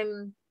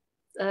I'm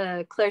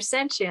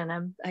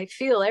clairsentient. I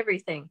feel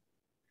everything.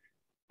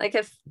 Like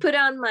I've put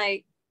on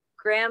my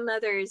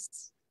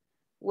grandmother's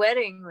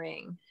wedding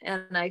ring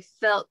and I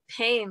felt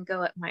pain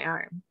go up my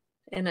arm.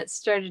 And it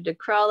started to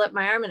crawl up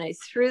my arm and I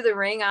threw the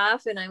ring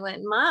off and I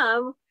went,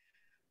 Mom,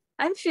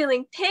 I'm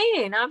feeling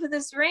pain off of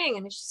this ring.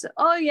 And she said,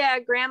 Oh yeah,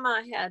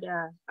 grandma had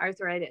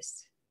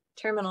arthritis,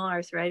 terminal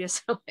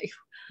arthritis. I'm like,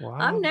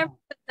 I'm never Wow.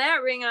 putting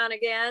that ring on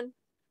again.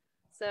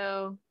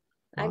 So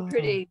I'm Wow.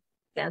 pretty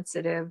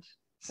sensitive.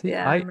 See,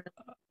 Yeah.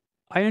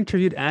 I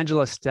interviewed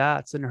Angela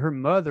Stats, and her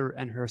mother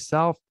and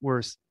herself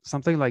were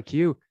something like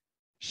you.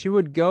 She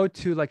would go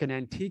to like an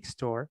antique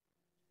store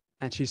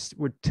and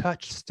would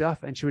touch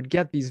stuff and she would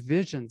get these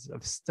visions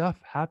of stuff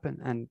happen,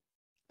 and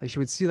like she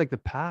would see like the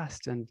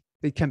past and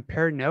they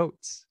compare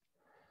notes.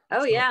 Oh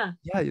So yeah.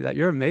 yeah, that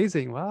you're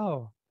amazing.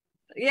 Wow.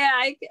 Yeah,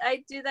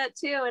 I do that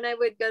too. And I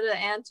would go to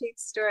the antique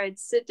store. I'd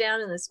sit down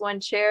in this one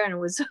chair and it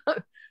was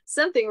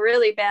something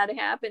really bad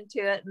happened to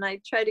it. And I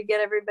try to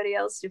get everybody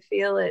else to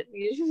feel it.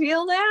 You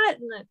feel that?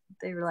 And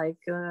they were like,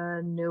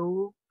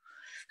 no.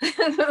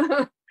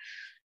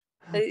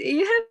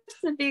 You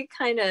have to be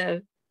kind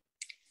of,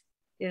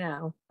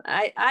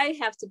 I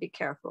have to be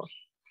careful.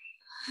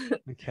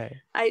 Okay.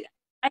 I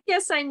I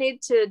guess I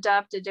need to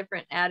adopt a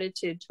different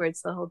attitude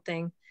towards the whole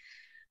thing.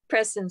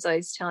 Preston's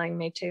always telling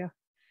me to.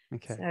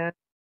 Okay. So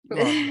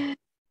Well,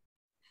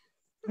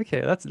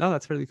 okay.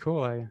 That's really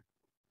cool.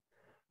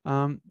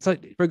 So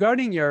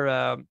regarding your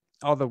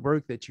all the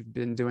work that you've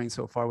been doing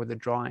so far with the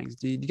drawings,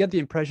 do you get the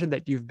impression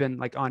that you've been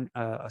like on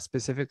a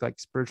specific like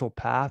spiritual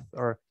path,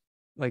 or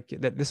like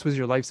that this was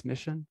your life's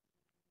mission?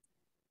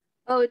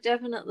 oh,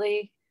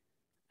 definitely.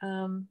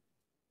 Um,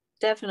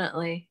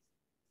 definitely.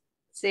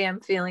 See, I'm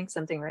feeling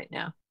something right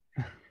now.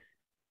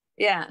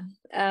 Yeah.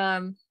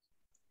 Um,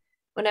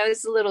 when I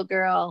was a little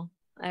girl,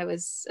 I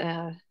was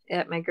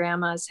at my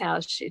grandma's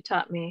house. She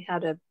taught me how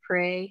to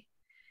pray.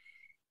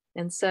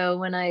 And so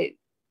when I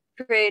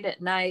prayed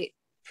at night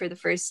for the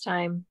first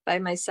time by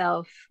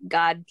myself,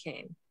 God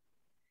came.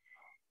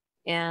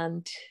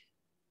 And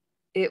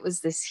it was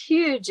this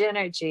huge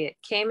energy. It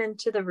came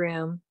into the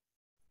room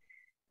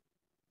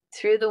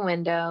through the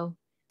window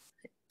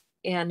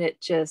and it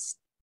just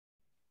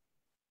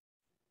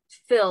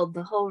filled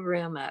the whole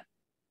room up.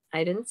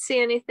 I didn't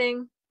see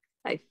anything.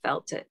 I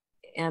felt it.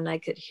 And I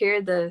could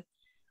hear the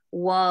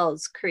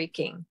walls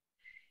creaking.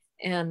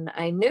 And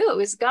I knew it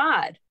was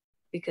God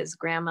because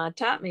Grandma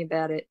taught me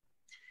about it.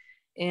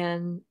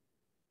 And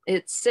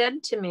it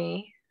said to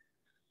me,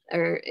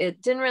 or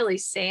it didn't really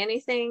say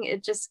anything.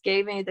 It just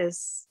gave me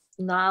this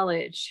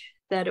knowledge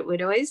that it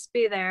would always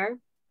be there.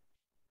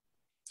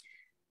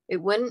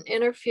 It wouldn't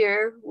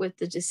interfere with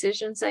the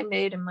decisions I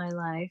made in my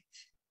life.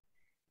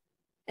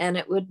 And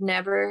it would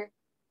never,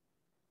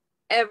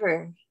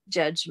 ever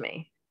judge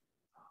me.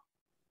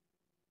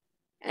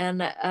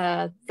 And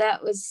that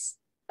was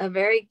a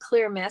very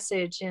clear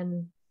message.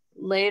 And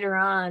later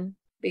on,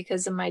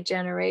 because of my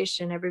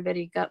generation,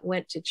 everybody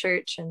went to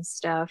church and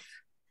stuff.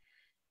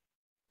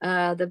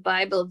 The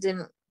Bible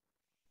didn't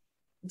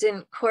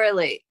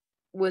correlate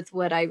with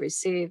what I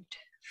received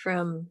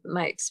from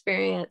my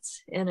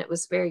experience, and it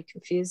was very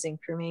confusing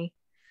for me.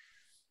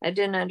 I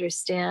didn't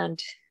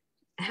understand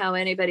how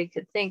anybody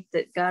could think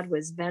that God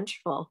was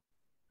vengeful,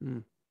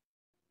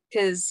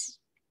 because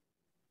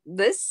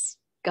this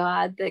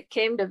God that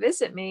came to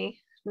visit me,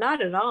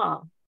 not at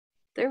all.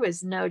 There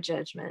was no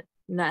judgment,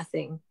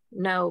 nothing,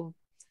 no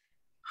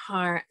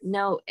harm,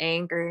 no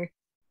anger,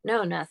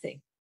 no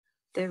nothing.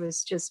 There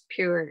was just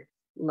pure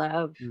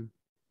love. Beautiful.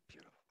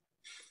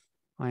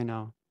 I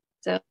know.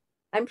 So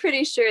I'm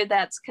pretty sure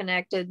that's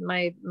connected.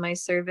 My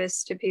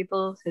service to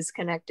people is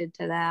connected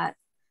to that.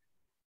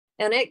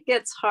 And it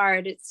gets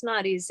hard. It's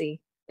not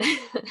easy.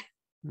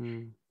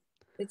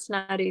 It's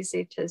not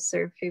easy to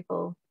serve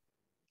people.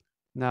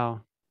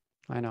 No,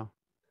 I know.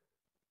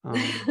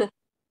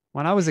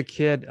 When I was a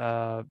kid,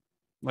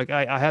 like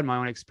I had my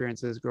own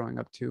experiences growing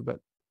up too, but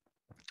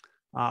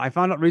I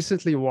found out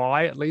recently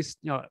why, at least,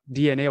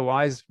 DNA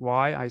wise,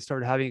 why I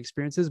started having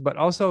experiences, but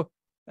also,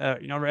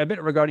 a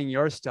bit regarding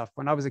your stuff.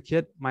 When I was a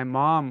kid, my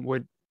mom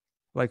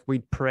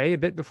we'd pray a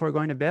bit before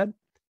going to bed,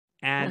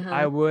 and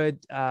I would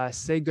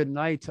say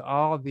goodnight to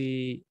all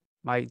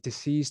my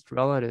deceased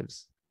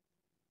relatives.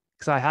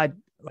 Because I had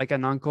like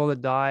an uncle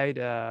that died,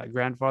 a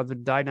grandfather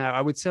that died, and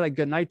I would say like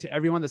goodnight to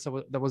everyone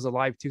that was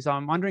alive too. So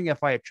I'm wondering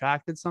if I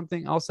attracted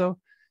something also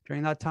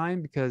during that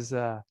time, because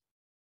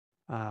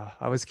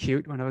I was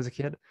cute when I was a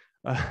kid.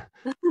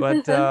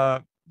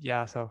 But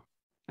yeah, so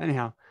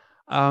anyhow,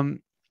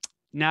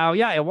 now,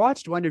 yeah, I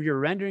watched one of your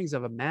renderings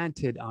of a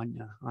mantid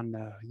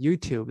on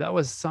YouTube. That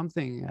was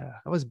something,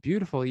 that was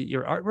beautiful.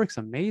 Your artwork's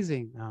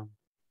amazing.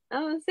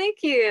 Oh,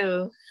 thank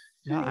you.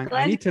 Yeah,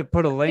 I need to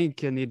put a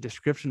link in the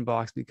description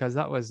box because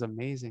that was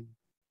amazing.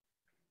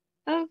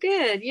 Oh,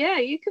 good. Yeah,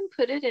 you can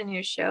put it in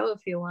your show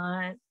if you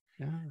want.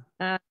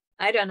 Yeah.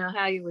 I don't know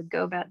how you would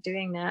go about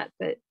doing that,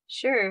 but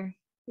sure,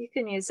 you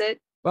can use it.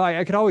 Well,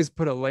 I could always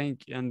put a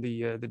link in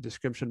the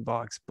description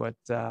box, but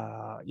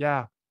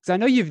yeah, because I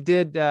know you've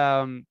did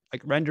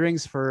like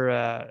renderings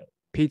for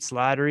Pete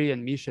Slattery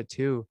and Misha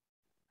too,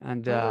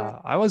 and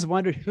I was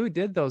wondering who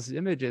did those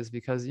images,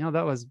 because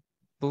that was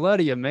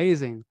bloody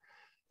amazing.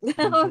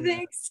 Oh,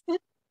 thanks.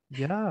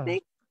 Yeah.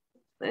 Thanks.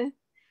 Let's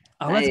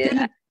get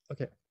in.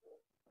 Okay.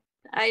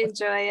 I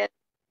enjoy it.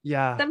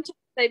 Yeah. Sometimes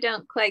I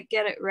don't quite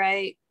get it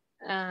right.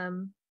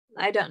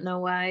 I don't know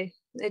why.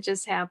 It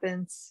just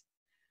happens.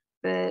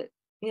 But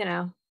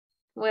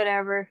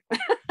whatever.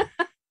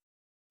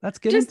 Let's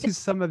get into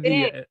some of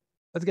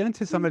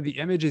the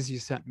images you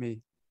sent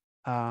me.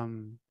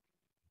 Because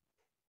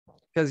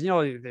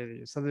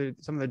some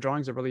of the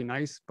drawings are really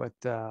nice, but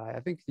I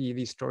think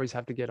these stories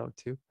have to get out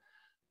too.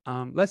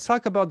 Let's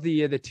talk about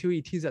the two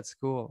ETs at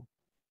school.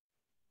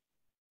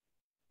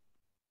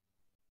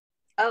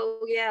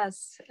 Oh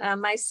yes,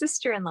 my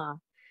sister-in-law.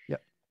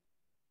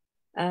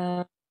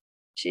 Yeah.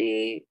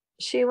 She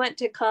went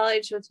to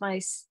college with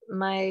my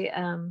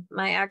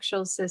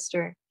actual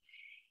sister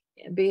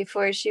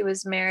before she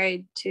was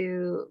married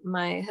to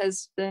my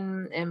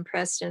husband and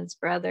Preston's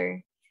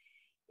brother,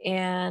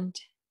 and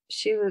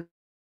she was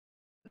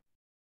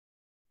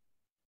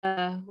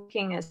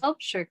working a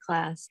sculpture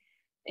class,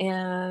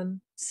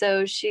 and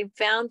so she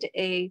found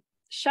a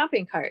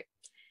shopping cart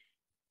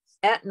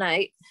at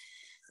night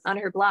on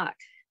her block.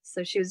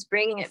 So she was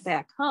bringing it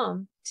back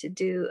home to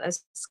do a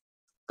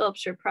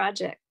sculpture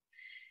project.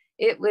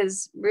 It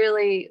was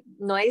really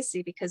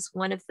noisy because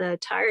one of the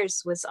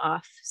tires was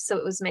off. So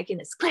it was making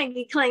this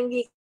clangy,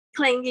 clangy,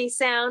 clangy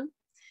sound.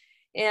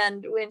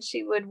 And when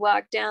she would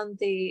walk down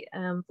the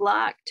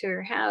block to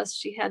her house,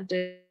 she had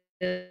to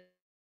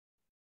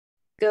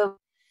go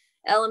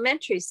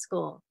elementary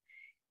school.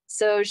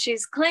 So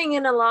she's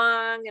clinging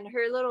along and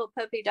her little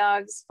puppy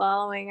dog's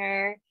following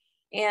her.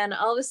 And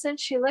all of a sudden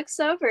she looks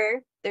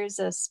over, there's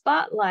a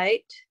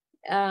spotlight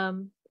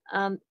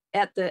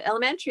at the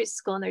elementary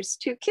school, and there's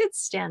two kids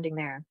standing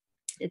there.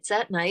 It's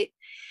at night,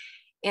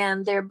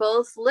 and they're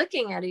both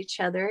looking at each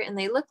other, and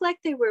they look like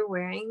they were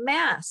wearing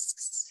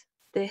masks.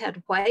 They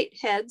had white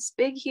heads,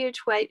 big, huge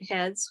white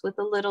heads with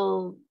a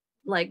little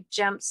like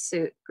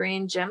jumpsuit,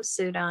 green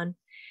jumpsuit on.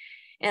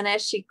 And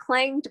as she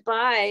clanged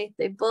by,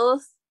 they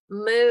both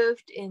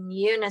moved in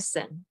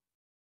unison,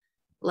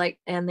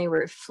 and they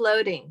were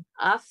floating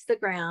off the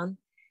ground.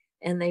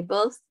 and they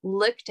both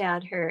looked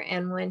at her.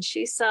 And when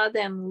she saw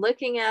them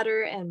looking at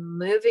her and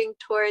moving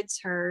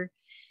towards her,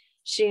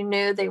 she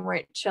knew they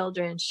weren't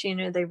children. She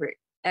knew they were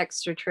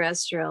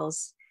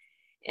extraterrestrials.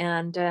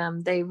 And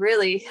they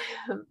really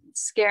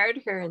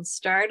scared her and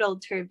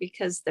startled her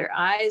because their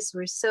eyes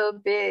were so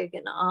big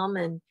and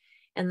almond,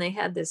 and they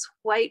had this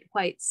white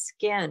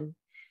skin.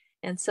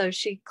 And so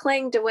she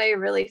clinged away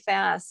really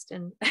fast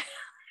and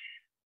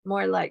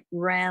more like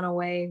ran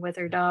away with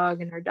her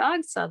dog, and her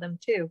dog saw them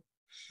too.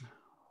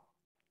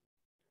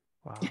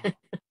 Wow.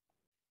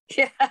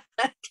 Yeah.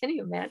 Can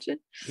you imagine?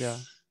 Yeah.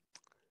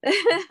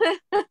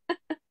 Well,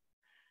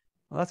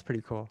 that's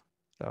pretty cool.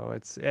 So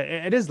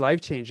it is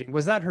life-changing.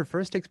 Was that her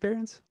first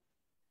experience?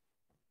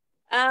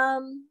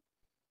 Oh,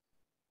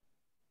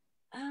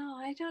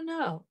 I don't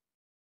know.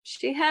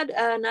 She had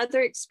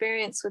another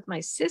experience with my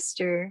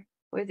sister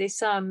where they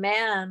saw a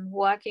man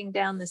walking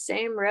down the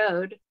same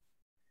road.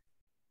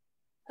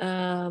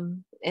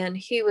 And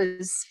he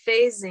was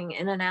phasing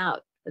in and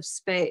out of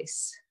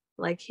space,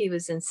 like he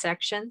was in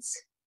sections.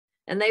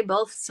 And they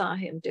both saw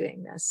him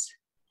doing this.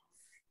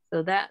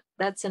 So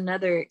that's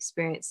another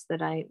experience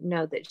that I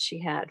know that she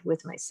had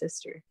with my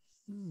sister.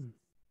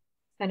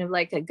 Kind of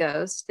like a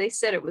ghost. They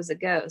said it was a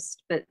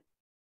ghost, but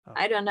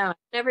I don't know. I've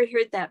never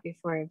heard that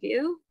before. Have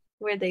you?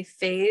 Where they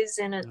phase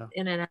in and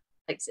out,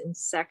 like in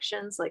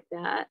sections like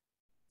that?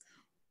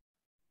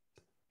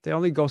 The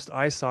only ghost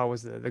I saw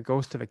was the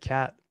ghost of a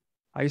cat.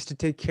 I used to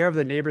take care of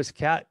the neighbor's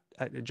cat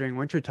during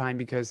wintertime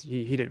because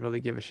he didn't really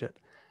give a shit.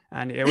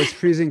 And it was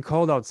freezing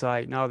cold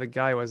outside. No, the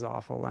guy was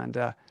awful. And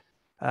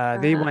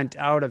they went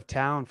out of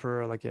town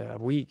for like a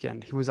week,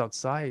 and he was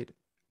outside,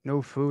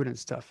 no food and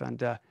stuff.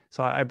 And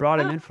so I brought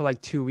him in for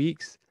like 2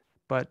 weeks,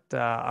 but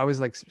I was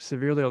like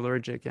severely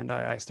allergic, and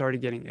I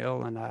started getting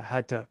ill, and I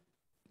had to,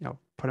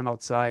 put him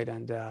outside.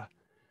 And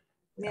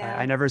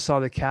I never saw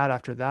the cat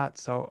after that.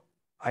 So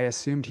I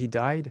assumed he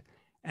died.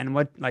 And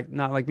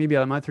not like maybe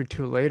a month or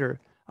two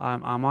later,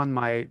 I'm on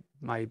my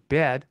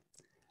bed,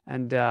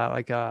 and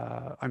I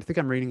think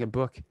I'm reading a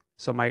book.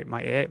 So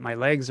my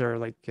legs are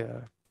like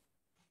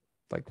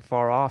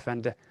far off,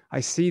 and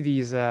I see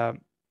this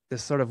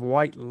sort of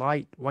white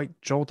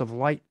jolt of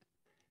light,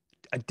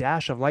 a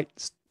dash of light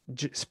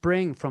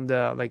spring from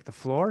the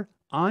floor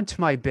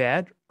onto my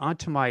bed,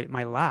 onto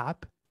my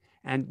lap,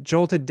 and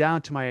jolted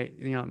down to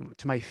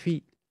my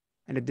feet,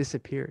 and it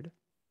disappeared.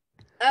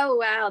 Oh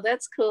wow,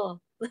 that's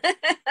cool.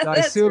 So I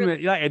assume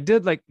it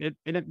did, like it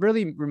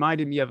really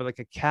reminded me of like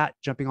a cat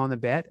jumping on the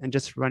bed and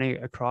just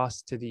running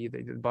across to the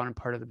bottom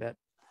part of the bed.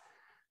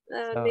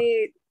 Oh, So,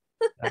 neat.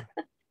 yeah.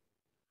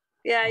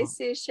 Yeah, I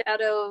see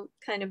shadow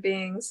kind of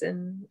beings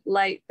and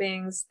light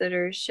beings that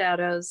are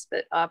shadows,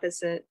 but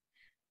opposite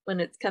when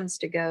it comes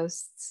to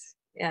ghosts.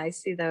 Yeah, I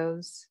see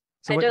those.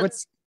 So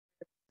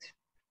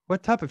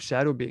what type of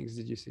shadow beings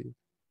did you see?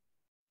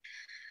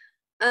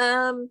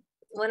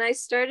 When I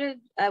started,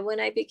 when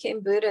I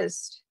became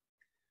Buddhist,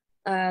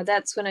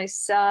 that's when I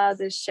saw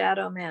the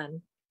shadow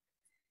man,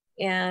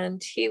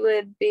 and he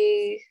would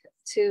be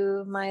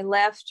to my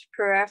left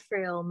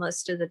peripheral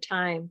most of the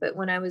time, but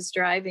when I was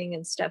driving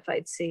and stuff,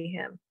 I'd see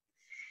him.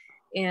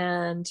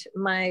 And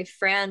my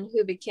friend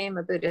who became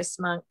a Buddhist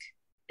monk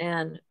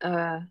and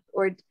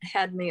or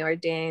had me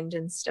ordained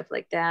and stuff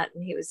like that,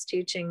 and he was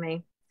teaching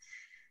me,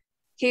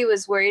 he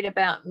was worried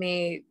about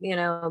me,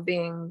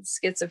 being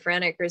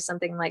schizophrenic or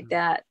something like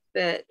that.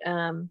 But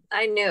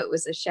I knew it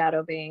was a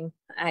shadow being.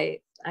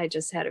 I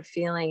just had a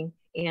feeling,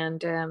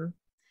 and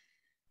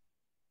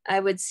I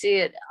would see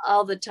it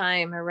all the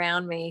time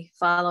around me,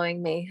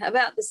 following me,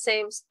 about the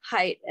same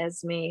height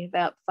as me,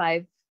 about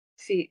 5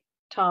 feet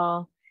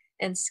tall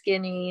and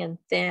skinny and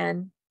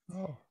thin.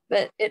 Oh.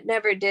 But it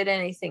never did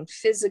anything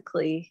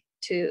physically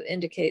to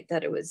indicate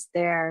that it was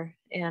there.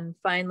 And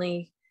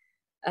finally,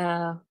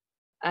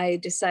 I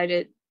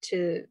decided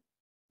to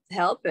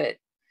help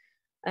it.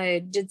 I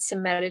did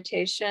some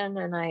meditation,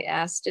 and I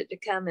asked it to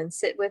come and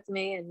sit with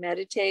me and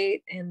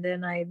meditate. And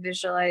then I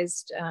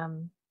visualized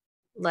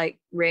like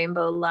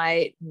rainbow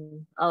light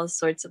and all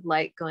sorts of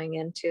light going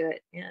into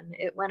it. And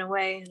it went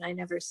away, and I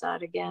never saw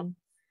it again.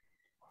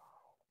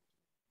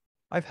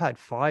 I've had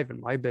 5 in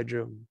my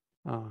bedroom.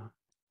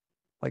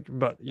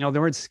 But they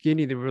weren't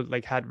skinny. They were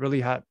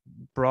had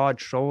broad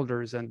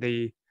shoulders, and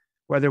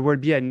where there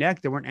would be a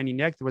neck, there weren't any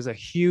neck. There was a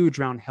huge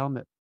round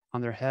helmet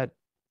on their head.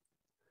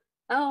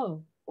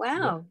 Oh,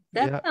 wow.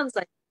 That sounds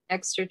like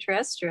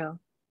extraterrestrial.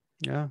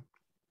 Yeah.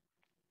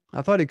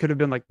 I thought it could have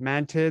been like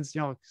mantids.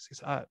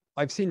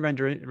 I've seen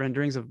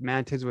renderings of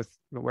mantids with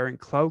wearing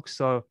cloaks.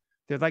 So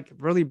they're like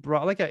really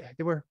broad,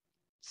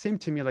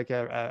 seemed to me like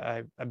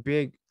a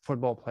big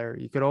football player.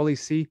 You could only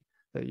see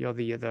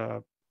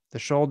the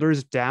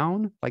shoulders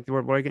down, like they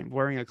were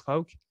wearing a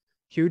cloak,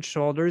 huge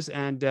shoulders,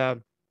 and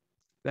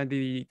then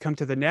they come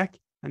to the neck,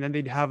 and then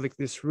they'd have like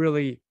this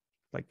really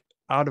like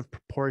out of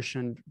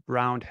proportion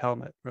round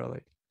helmet,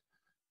 really.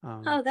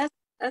 Oh,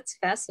 that's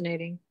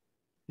fascinating.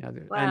 Yeah.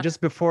 Wow. And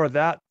just before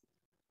that,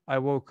 I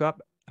woke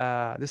up.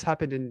 This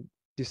happened in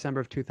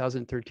December of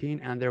 2013,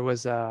 and there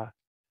was a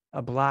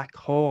black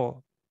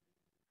hole,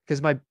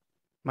 because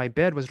my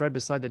bed was right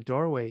beside the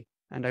doorway,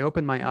 and I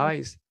opened my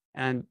eyes,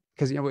 and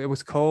because it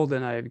was cold,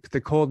 and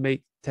the cold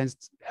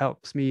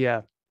helps me.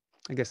 I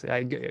guess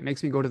it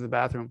makes me go to the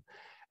bathroom,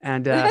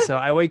 and so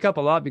I wake up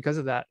a lot because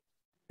of that.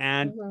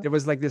 And Mhm. there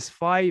was like this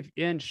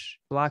 5-inch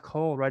black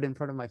hole right in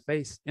front of my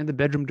face in the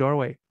bedroom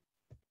doorway.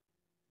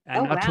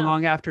 And Oh, not too wow.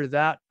 long after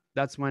that,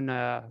 that's when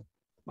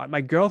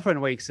my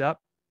girlfriend wakes up.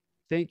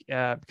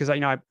 Because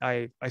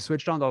I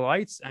switched on the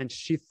lights, and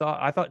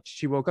I thought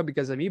she woke up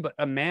because of me, but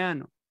a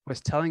man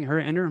was telling her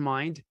in her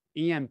mind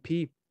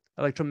EMP,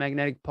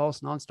 electromagnetic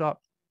pulse nonstop,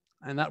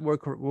 and that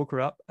woke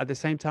her up. At the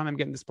same time, I'm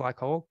getting this black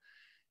hole.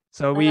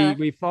 So Uh-huh.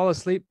 we fall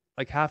asleep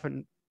like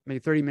maybe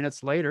 30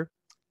 minutes later,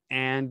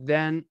 and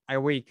then I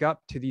wake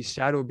up to these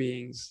shadow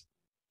beings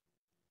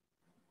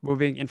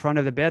moving in front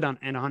of the bed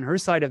and on her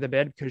side of the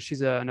bed because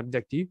she's an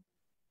abductee.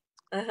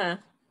 Uh-huh.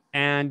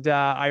 And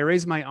I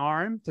raise my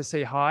arm to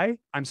say hi.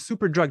 I'm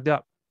super drugged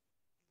up,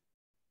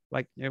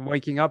 like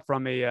waking up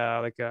from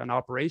an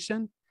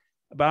operation,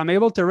 but I'm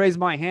able to raise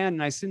my hand.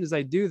 And as soon as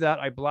I do that,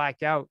 I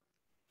black out.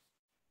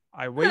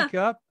 I Huh. wake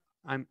up.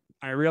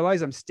 I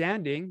realize I'm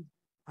standing.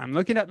 I'm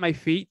looking at my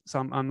feet, so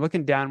I'm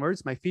looking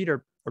downwards. My feet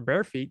are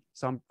bare feet,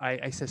 so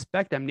I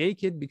suspect I'm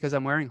naked because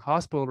I'm wearing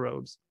hospital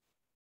robes.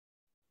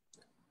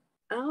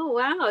 Oh,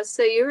 wow.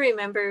 So you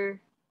remember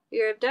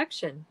your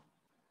abduction.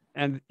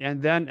 And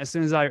then as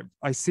soon as I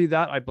see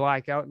that, I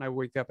black out and I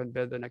wake up in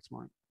bed the next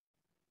morning.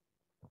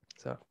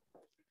 So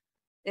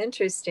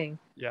Interesting.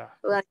 yeah.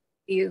 Well,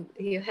 you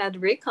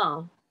had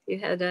recall. You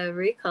had a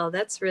recall.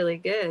 That's really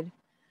good.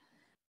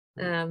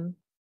 Um,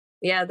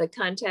 yeah, the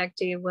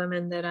contactee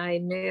woman that I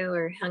knew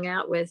or hung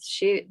out with,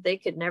 they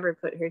could never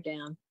put her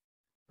down.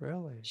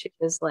 Really? She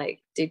was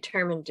like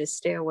determined to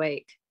stay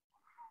awake.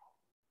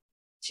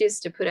 She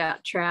used to put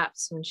out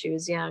traps when she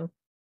was young.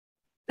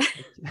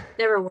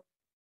 Never,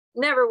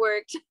 never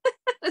worked.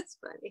 That's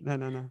funny.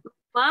 No.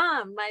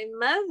 Mom, my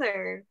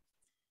mother,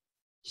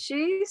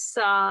 she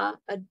saw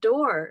a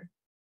door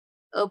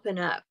open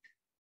up,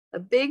 a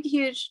big,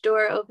 huge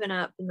door open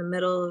up in the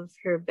middle of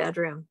her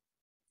bedroom.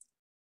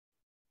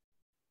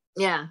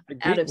 Yeah,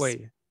 A out of,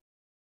 gateway.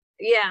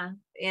 yeah.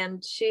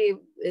 And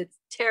it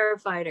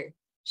terrified her.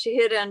 She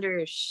hid under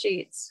her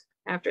sheets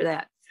after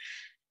that.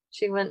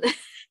 She went,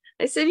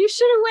 I said, you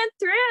should have went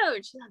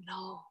through. She's like,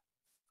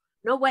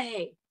 no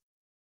way.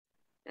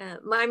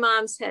 My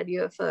mom's had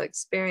UFO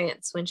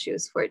experience when she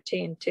was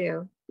 14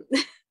 too.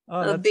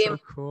 Oh, a that's beam, so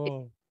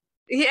cool.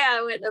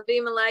 yeah, when a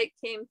beam of light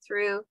came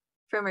through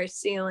from her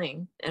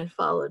ceiling and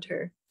followed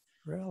her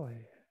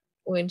Really?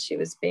 when she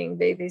was being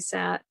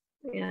babysat.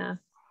 Yeah,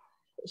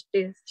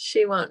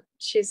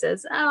 she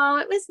says, oh,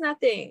 it was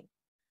nothing.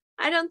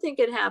 I don't think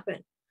it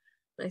happened.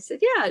 I said,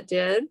 yeah, it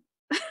did.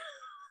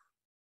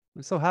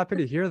 I'm so happy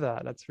to hear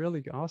that. That's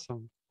really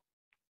awesome.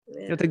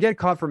 To Yeah, get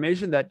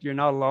confirmation that you're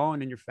not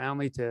alone in your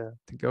family to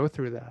go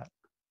through that.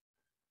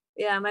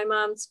 yeah. My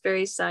mom's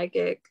very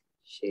psychic.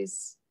 She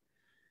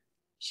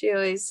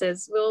always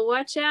says, well,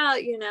 watch out,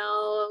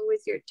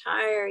 with your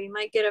tire. You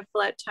might get a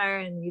flat tire,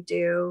 and you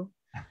do.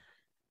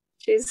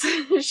 She's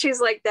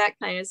she's like that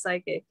kind of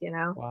psychic.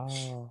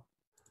 Wow.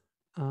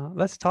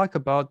 Let's talk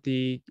about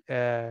the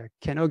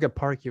Canoga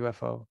Park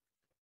UFO.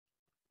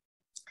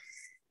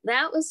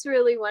 That was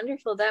really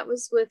wonderful. That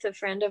was with a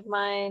friend of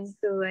mine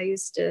who I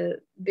used to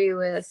be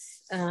with.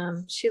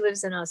 She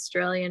lives in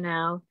Australia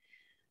now.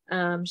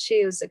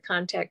 She was a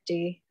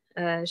contactee.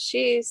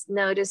 She's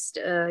noticed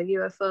a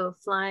UFO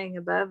flying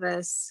above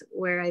us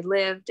where I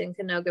lived in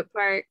Canoga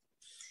Park.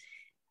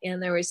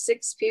 And there were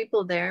 6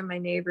 people there, my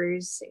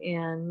neighbors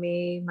and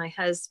me, my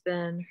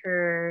husband,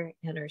 her,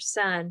 and her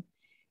son.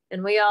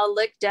 And we all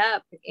looked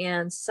up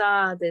and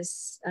saw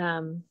this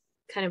kind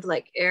of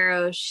like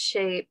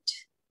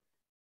arrow-shaped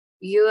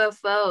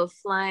UFO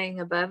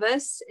flying above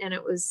us, and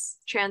it was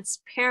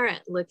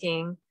transparent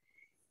looking.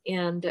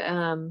 And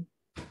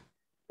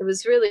it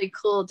was really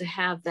cool to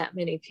have that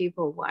many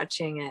people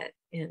watching it.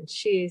 And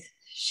she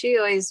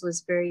always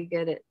was very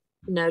good at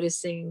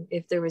noticing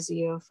if there was a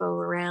UFO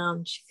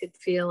around. She could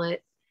feel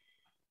it.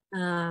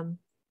 And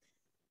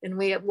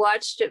we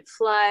watched it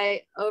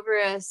fly over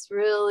us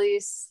really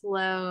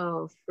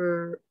slow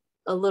for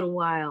a little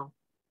while,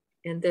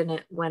 and then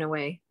it went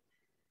away.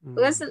 It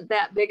wasn't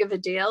that big of a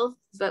deal,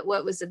 but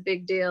what was a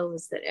big deal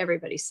was that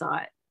everybody saw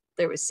it.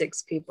 There were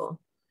 6 people,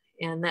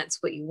 and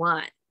that's what you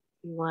want.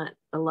 You want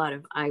a lot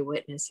of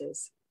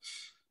eyewitnesses.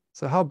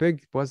 So how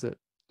big was it?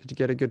 Did you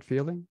get a good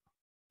feeling?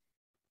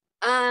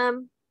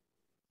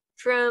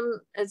 From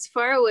as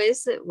far away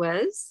as it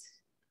was,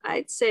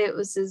 I'd say it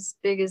was as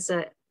big as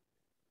a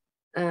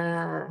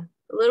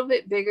little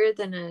bit bigger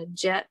than a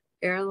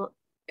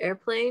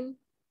airplane,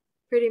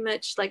 pretty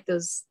much like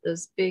those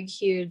big,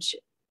 huge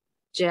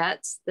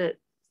jets that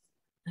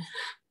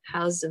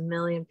house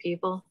 1,000,000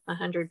 people,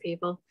 100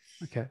 people.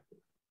 Okay.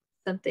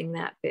 Something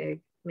that big,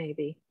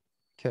 maybe.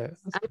 Okay,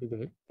 that's pretty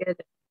big.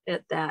 Good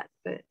at that,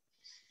 but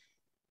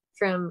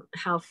from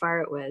how far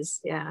it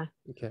was, yeah.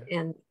 Okay.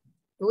 And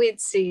we'd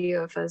see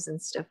UFOs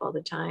and stuff all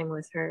the time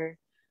with her.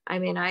 I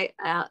mean,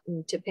 out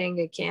in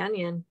Topanga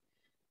Canyon,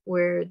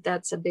 where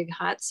that's a big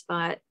hot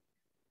spot,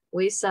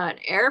 we saw an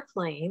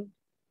airplane,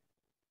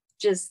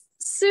 just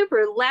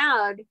super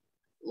loud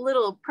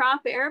little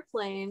prop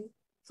airplane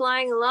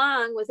flying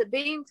along with a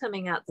beam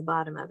coming out the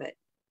bottom of it.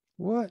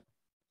 What?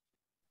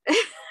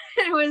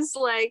 It was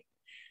like,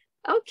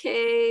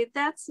 okay,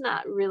 that's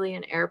not really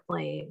an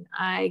airplane.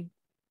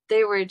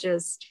 They were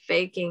just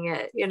faking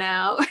it, you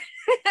know,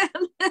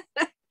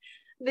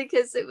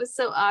 because it was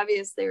so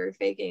obvious they were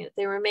faking it.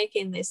 They were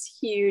making this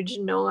huge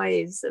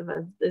noise of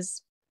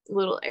this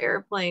little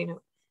airplane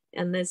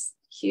and this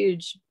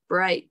huge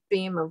bright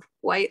beam of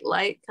white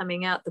light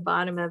coming out the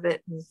bottom of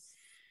it.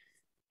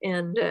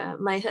 And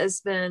my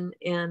husband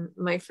and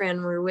my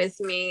friend were with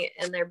me,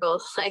 and they're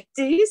both like,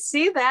 do you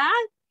see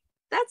that?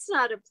 That's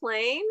not a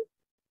plane.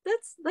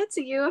 That's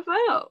a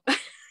UFO.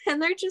 And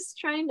they're just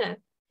trying to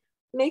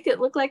make it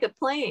look like a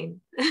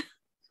plane.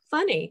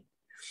 Funny.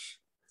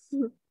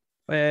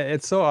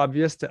 It's so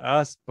obvious to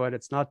us, but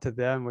it's not to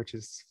them, which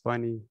is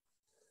funny.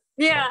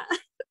 Yeah.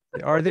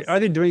 Are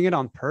they doing it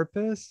on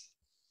purpose?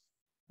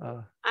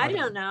 I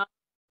don't know.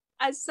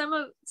 As some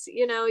of,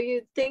 you know,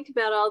 you think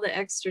about all the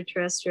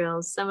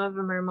extraterrestrials, some of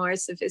them are more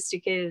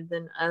sophisticated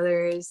than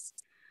others.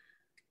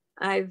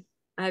 I've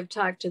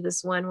talked to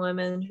this one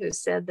woman who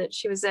said that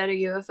she was at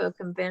a UFO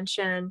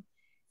convention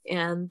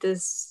and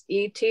this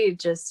ET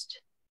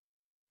just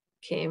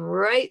came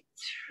right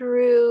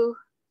through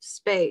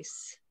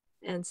space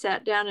and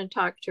sat down and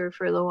talked to her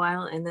for a little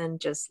while and then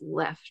just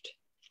left.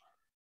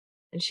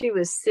 And she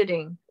was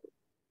sitting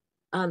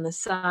on the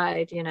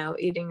side, you know,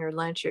 eating her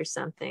lunch or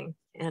something.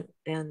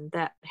 And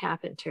that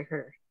happened to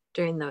her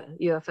during the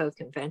UFO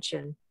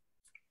convention.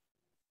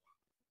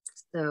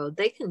 So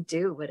they can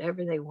do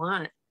whatever they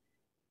want.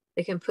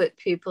 They can put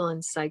people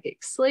in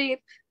psychic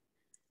sleep.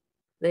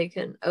 They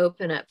can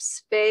open up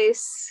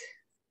space.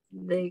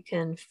 They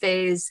can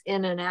phase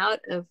in and out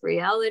of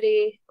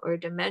reality or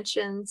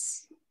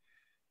dimensions.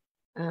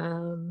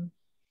 There's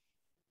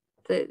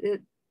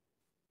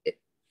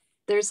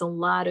a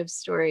lot of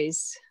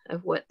stories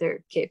of what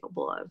they're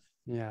capable of.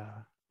 Yeah.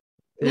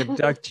 They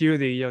abduct you.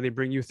 They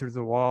bring you through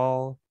the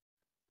wall.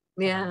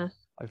 Yeah.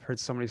 I've heard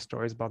so many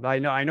stories about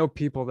that. I know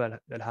people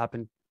that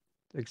happened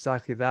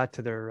exactly that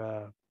to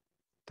their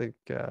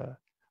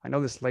I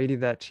know this lady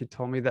that she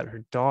told me that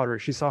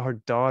she saw her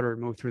daughter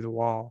move through the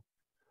wall.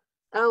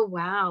 Oh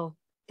wow.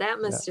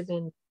 That must have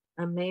been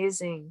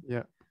amazing.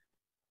 Yeah.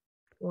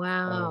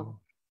 Wow.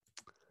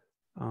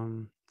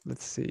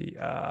 Let's see.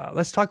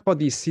 Let's talk about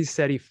the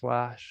CSETI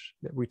flash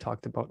that we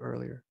talked about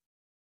earlier.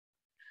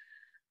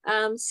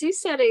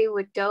 CSETI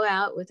would go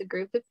out with a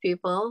group of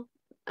people.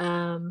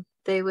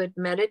 They would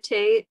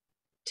meditate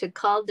to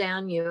call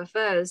down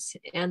UFOs,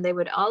 and they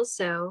would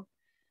also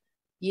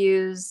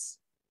use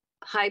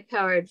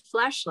high-powered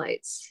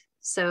flashlights.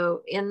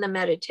 So in the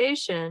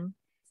meditation,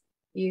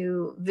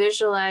 you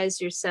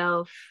visualize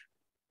yourself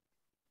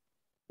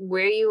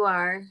where you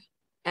are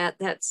at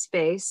that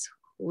space.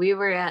 We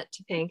were at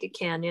Topanga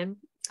Canyon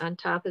on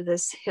top of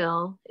this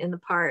hill in the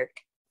park.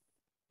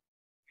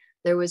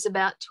 There was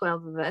about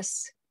 12 of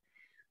us.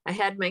 I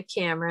had my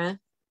camera.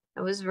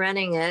 I was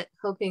running it,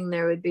 hoping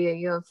there would be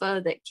a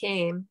UFO that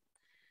came.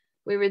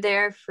 We were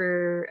there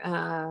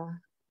for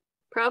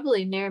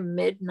probably near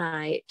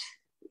midnight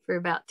for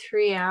about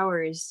 3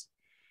 hours.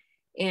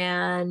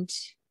 And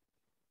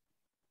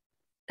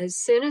as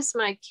soon as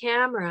my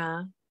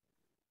camera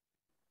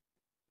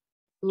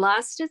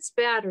lost its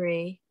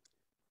battery,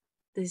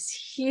 this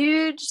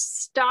huge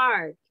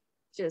star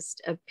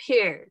just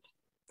appeared.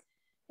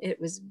 It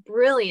was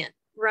brilliant,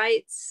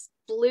 bright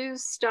blue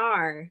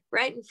star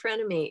right in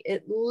front of me.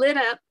 It lit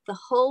up the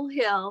whole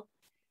hill.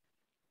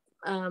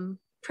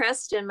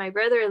 Preston, my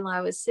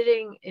brother-in-law, was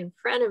sitting in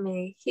front of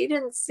me. He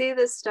didn't see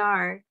the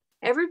star.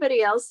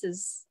 Everybody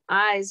else's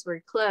eyes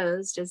were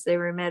closed as they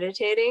were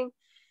meditating.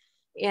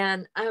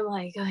 And I'm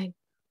like going,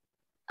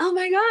 oh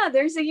my God,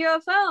 there's a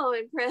UFO.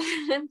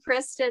 And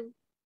Preston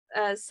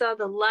saw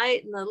the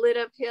light and the lit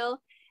up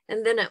hill,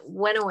 and then it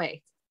went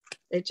away.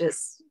 It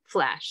just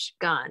flashed,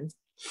 gone.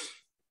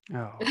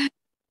 Oh.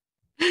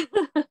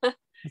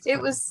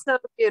 It was so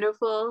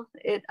beautiful.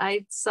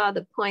 I saw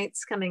the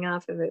points coming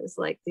off of it. It was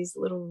like these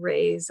little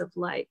rays of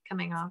light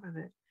coming off of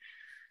it.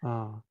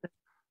 Oh.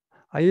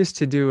 I used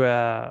to do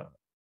on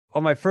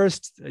my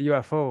first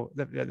UFO,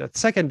 the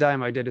second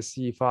time I did a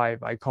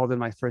CE5, I called in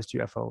my first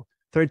UFO.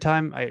 Third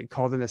time I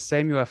called in the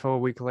same UFO a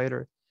week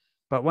later.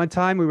 But one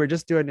time we were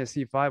just doing a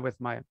C5 with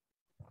my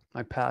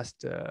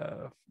past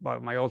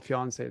my old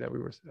fiance that we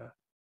were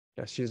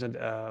she's like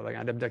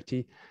an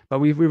abductee, but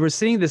we were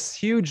seeing this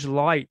huge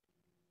light,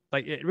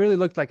 like it really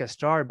looked like a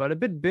star, but a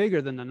bit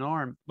bigger than the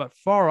norm, but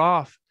far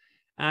off.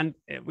 And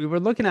we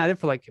were looking at it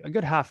for like a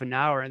good half an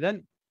hour, and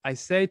then I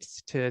say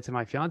to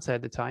my fiance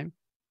at the time,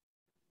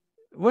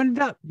 wouldn't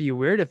that be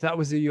weird if that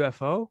was a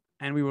UFO?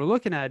 And we were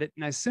looking at it,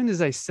 and as soon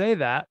as I say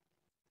that,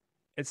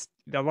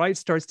 the light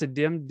starts to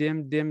dim,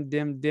 and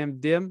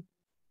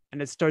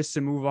it starts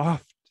to move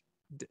off,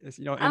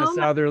 in a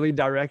southerly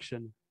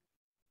direction.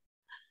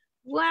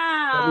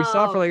 that we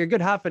saw for Wow. like a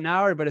good half an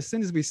hour. But as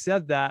soon as we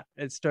said that,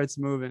 it starts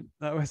moving.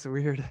 That was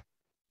weird.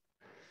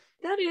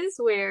 That is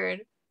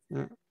weird.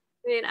 Yeah.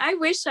 I mean, I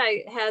wish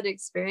I had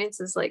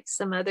experiences like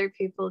some other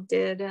people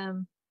did. I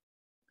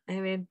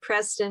mean,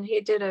 Preston,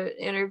 he did an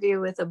interview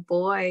with a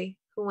boy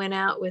who went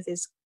out with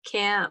his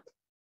camp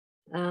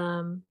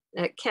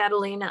at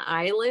Catalina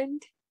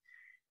Island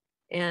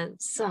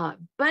and saw a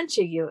bunch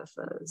of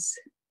UFOs,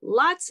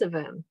 lots of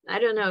them. I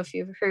don't know if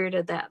you've heard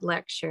of that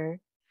lecture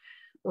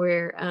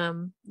where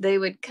they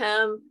would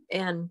come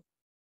and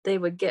they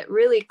would get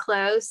really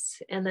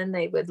close and then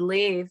they would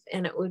leave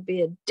and it would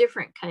be a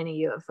different kind of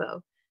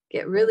UFO.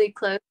 Get really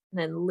close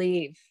and then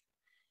leave.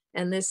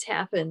 And this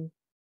happened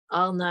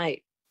all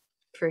night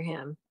for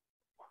him.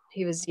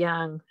 He was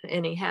young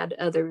and he had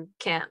other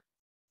camp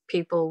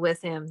people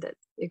with him that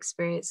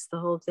experienced the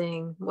whole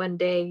thing. One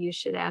day you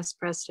should ask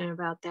Preston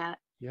about that.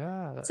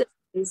 Yeah. It's an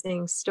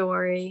amazing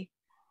story.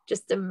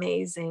 Just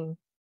amazing.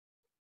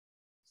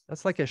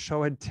 That's like a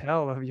show and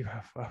tell of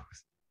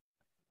UFOs.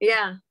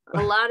 Yeah,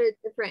 a lot of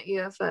different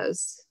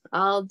UFOs,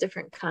 all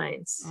different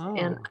kinds.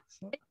 And Oh,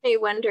 so, it made me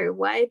wonder,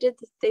 why did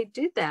they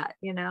do that?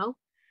 You know,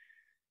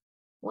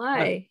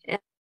 why? And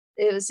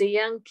it was a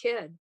young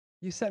kid.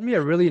 you sent me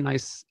a really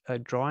nice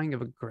drawing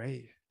of a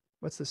gray.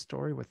 What's the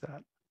story with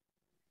that?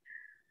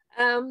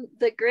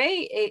 The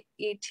gray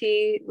ET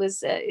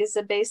is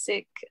a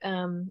basic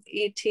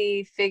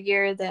ET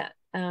figure that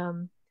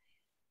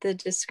the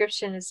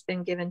description has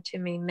been given to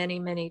me many,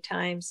 many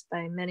times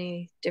by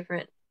many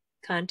different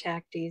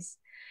contactees.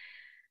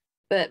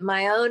 But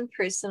my own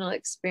personal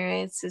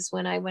experience is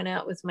when I went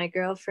out with my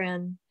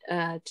girlfriend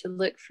to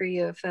look for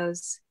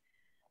UFOs.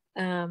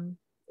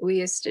 We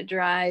used to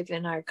drive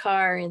in our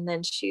car and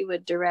then she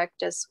would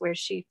direct us where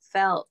she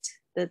felt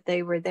that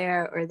they were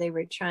there or they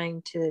were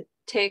trying to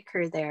take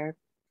her there.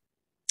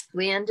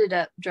 We ended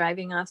up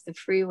driving off the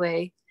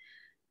freeway.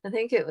 I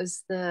think it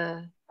was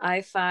the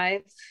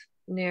I-5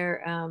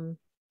 near, God,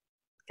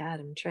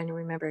 I'm trying to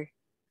remember.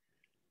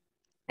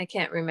 I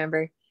can't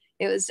remember.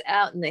 It was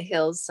out in the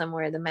hills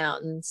somewhere, the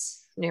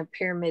mountains near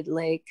Pyramid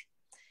Lake.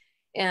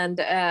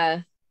 And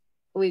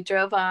we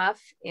drove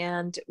off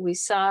and we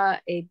saw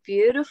a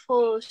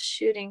beautiful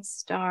shooting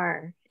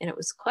star and it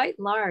was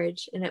quite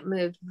large and it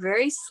moved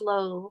very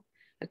slow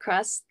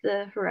across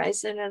the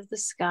horizon of the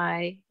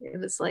sky. It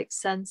was like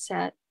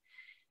sunset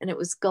and it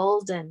was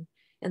golden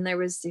and there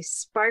was these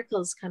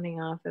sparkles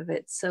coming off of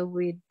it. So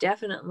we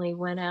definitely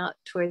went out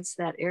towards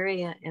that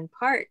area and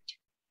parked.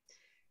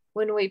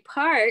 When we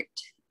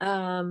parked,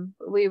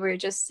 we were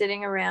just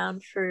sitting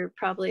around for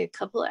probably a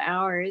couple of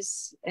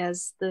hours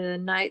as the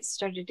night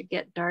started to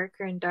get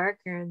darker and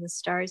darker and the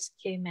stars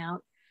came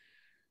out.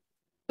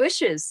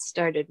 Bushes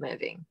started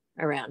moving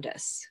around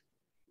us.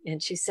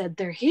 And she said,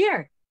 "They're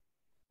here.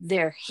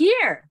 They're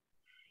here."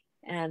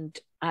 And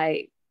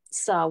I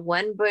saw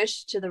one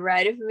bush to the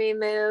right of me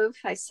move.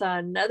 I saw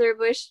another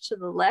bush to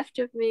the left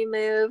of me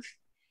move.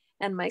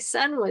 And my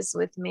son was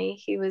with me.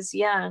 He was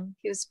young.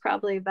 He was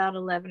probably about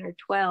 11 or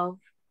 12.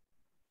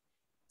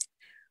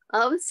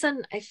 All of a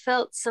sudden, I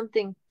felt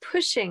something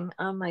pushing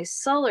on my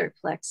solar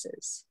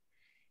plexus.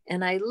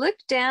 And I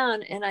looked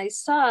down and I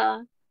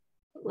saw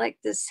like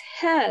this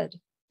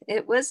head.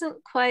 It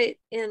wasn't quite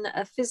in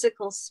a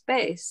physical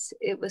space.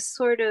 It was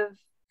sort of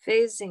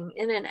phasing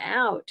in and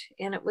out.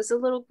 And it was a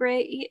little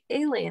gray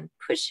alien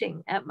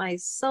pushing at my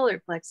solar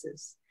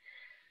plexus.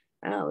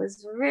 It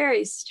was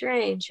very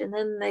strange. And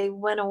then they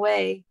went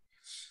away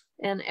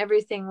and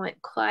everything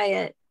went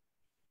quiet.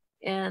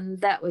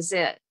 And that was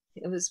it.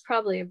 It was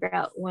probably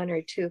about 1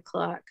 or 2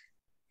 o'clock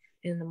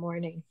in the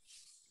morning.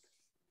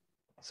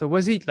 So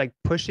was he like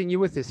pushing you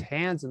with his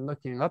hands and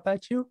looking up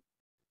at you?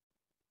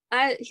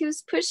 He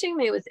was pushing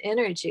me with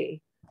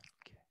energy.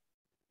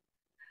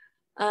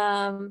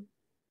 I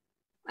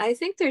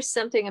think there's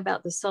something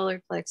about the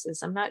solar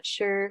plexus. I'm not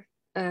sure.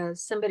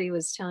 Somebody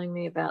was telling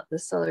me about the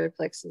solar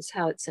plexus,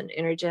 how it's an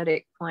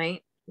energetic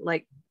point.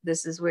 Like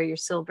this is where your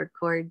silver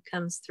cord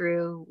comes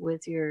through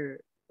with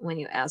when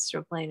you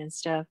astroplane and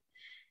stuff.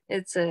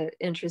 It's an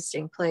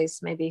interesting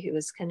place. Maybe he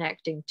was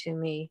connecting to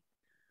me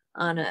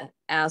on an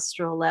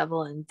astral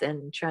level and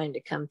then trying to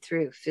come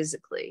through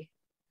physically.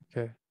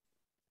 Okay.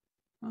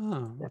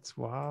 Oh, that's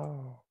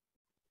wow.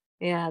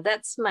 Yeah,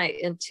 that's my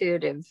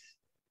intuitively.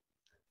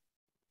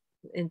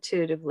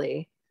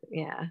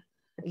 Yeah.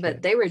 Okay.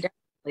 But they were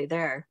definitely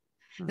there,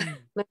 Oh,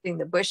 moving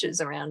the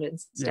bushes around and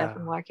stuff yeah.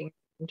 and walking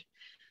around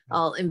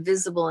all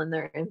invisible in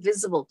their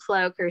invisible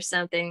cloak or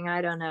something.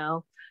 I don't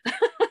know.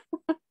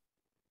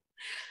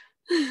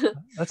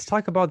 Let's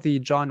talk about the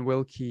John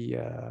Wilkie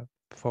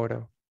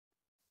photo.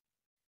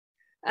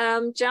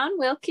 John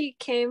Wilkie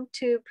came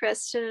to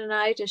Preston and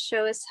I to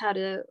show us how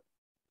to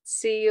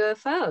see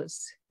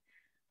UFOs.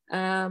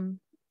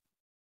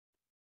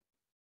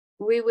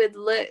 We would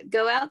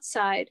go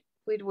outside.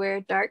 We'd wear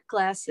dark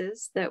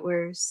glasses that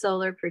were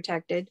solar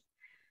protected.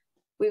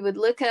 We would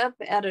look up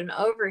at an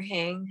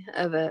overhang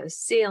of a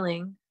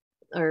ceiling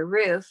or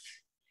roof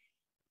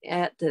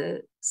at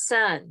the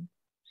sun.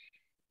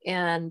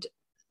 And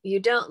you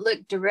don't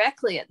look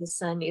directly at the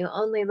sun. You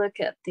only look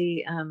at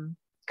the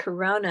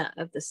corona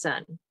of the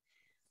sun.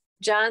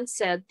 John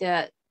said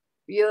that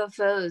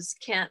UFOs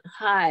can't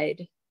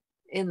hide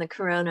in the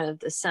corona of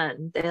the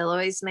sun. They'll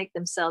always make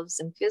themselves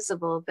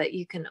invisible, but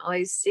you can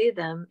always see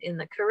them in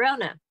the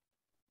corona.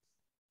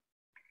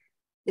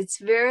 It's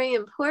very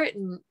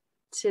important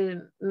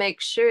to make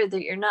sure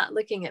that you're not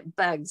looking at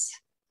bugs,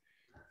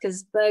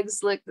 because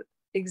bugs look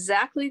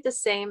exactly the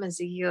same as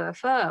a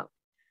UFO.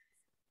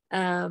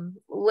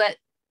 What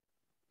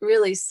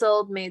really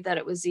sold me that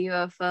it was a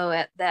UFO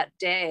at that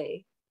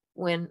day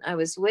when I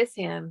was with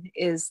him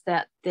is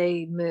that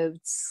they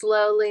moved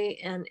slowly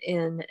and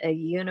in a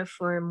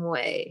uniform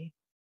way,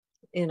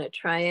 in a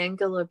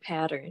triangular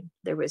pattern.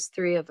 There was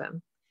 3 of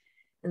them,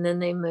 and then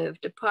they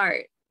moved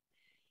apart.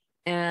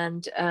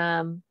 And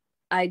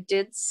I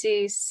did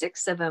see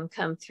 6 of them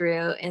come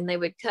through, and they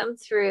would come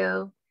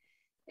through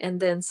and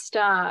then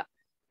stop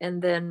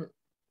and then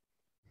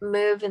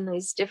move in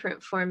these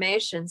different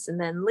formations and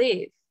then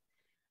leave.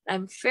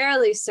 I'm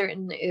fairly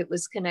certain it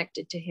was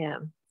connected to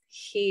him.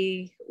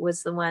 He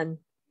was the one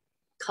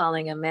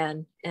calling them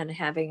in and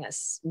having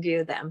us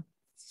view them.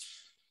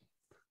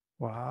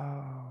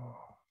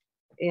 Wow.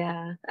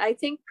 Yeah, I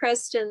think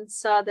Preston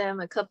saw them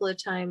a couple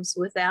of times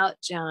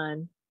without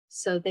John,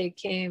 so they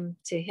came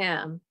to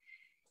him.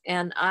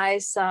 And I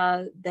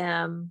saw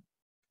them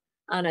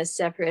on a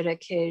separate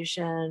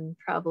occasion,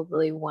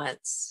 probably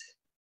once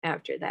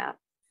after that.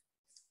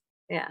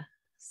 Yeah,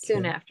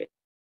 soon after.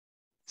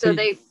 So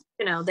they,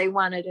 they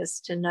wanted us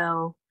to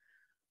know,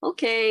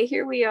 okay,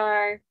 here we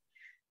are,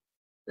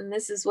 and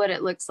this is what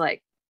it looks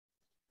like.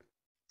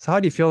 So how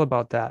do you feel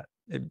about that?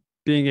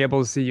 Being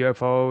able to see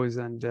UFOs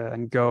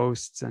and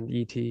ghosts and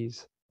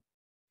ETs?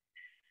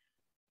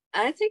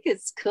 I think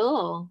it's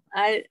cool.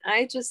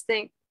 I just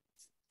think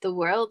the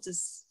world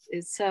is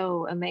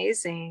so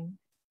amazing.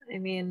 I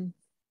mean,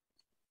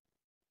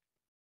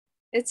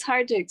 it's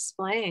hard to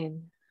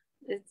explain.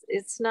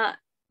 It's not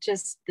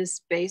just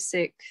this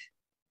basic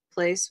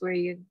place where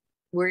you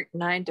work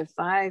 9 to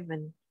 5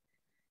 and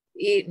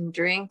eat and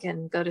drink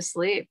and go to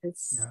sleep.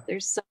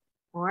 There's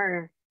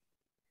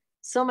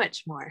so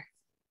much more.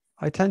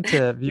 I tend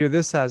to view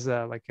this as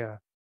we're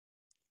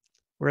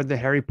in the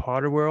Harry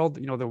Potter world,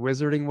 the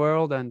wizarding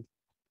world, and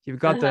you've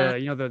got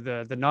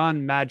the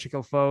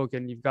non-magical folk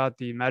and you've got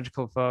the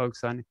magical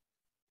folks, and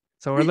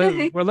so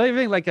we're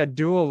living like a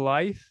dual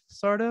life,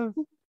 sort of.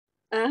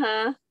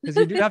 Because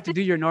you do have to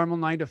do your normal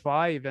 9 to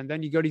 5, and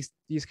then you go to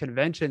these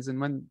conventions,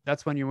 and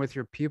that's when you're with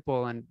your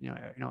people, and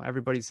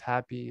everybody's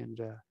happy and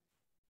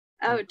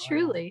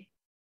truly.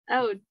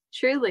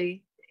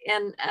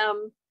 And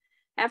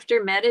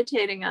after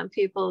meditating on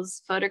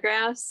people's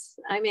photographs,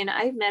 I mean,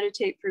 I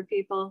meditate for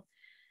people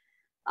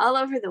all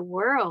over the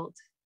world.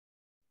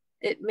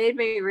 It made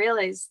me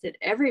realize that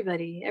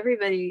everybody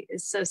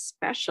is so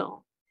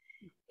special,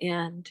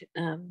 and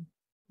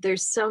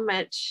there's so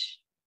much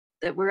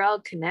that we're all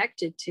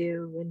connected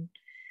to,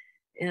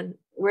 and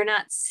we're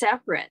not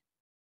separate.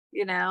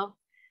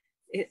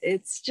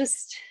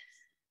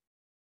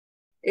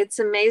 It's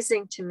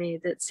amazing to me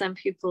that some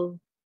people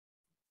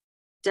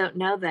don't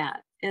know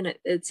that, and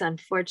it's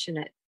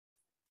unfortunate.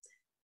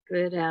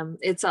 But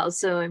it's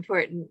also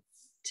important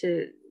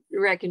to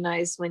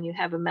recognize when you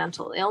have a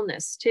mental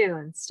illness too,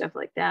 and stuff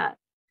like that.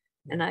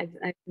 And I've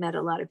met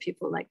a lot of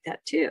people like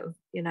that too.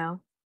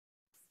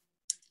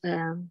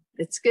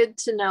 It's good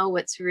to know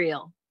what's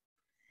real.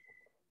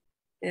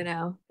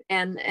 And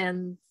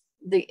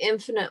the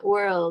infinite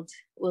world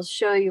will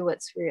show you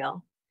what's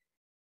real.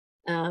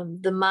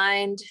 The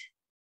mind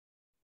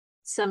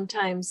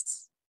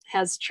sometimes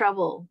has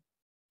trouble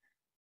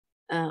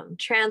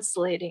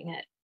translating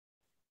it.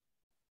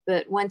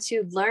 But once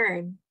you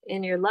learn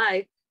in your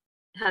life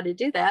how to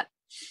do that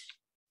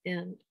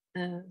and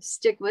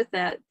stick with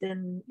that,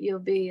 then you'll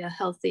be a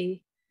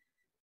healthy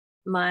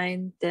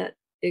mind that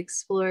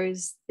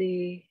explores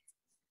the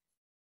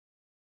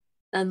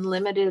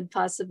unlimited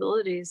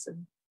possibilities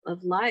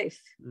of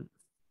life.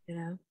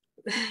 I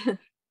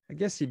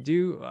guess you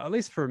do, at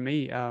least for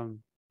me. I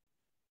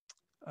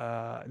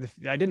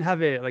didn't have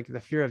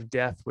the fear of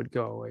death would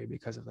go away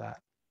because of that.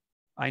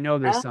 I know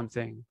there's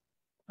something,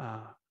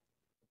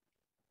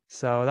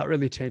 so that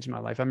really changed my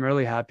life. I'm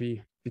really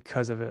happy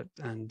because of it,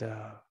 and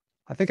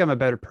I think I'm a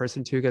better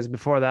person too, because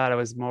before that I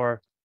was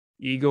more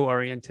ego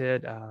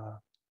oriented. I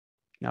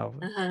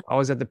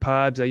was at the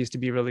pubs. I used to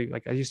be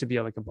like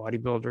a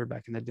bodybuilder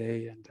back in the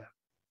day, and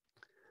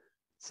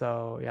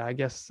so yeah, I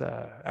guess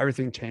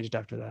everything changed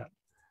after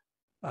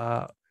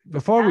that.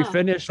 Before we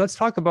finish, let's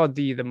talk about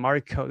the 2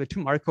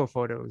 Marco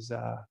photos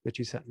that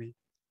you sent me.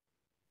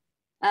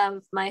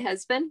 My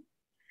husband,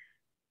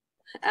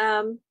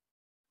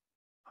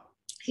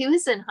 he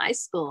was in high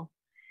school,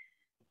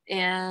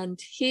 and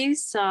he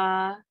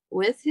saw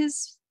with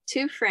his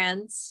 2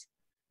 friends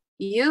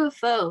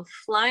UFO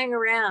flying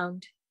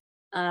around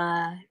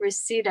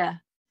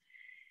Reseda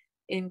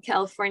in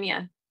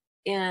California.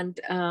 And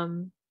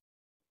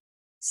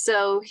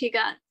so he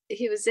got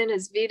he was in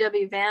his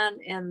VW van,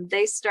 and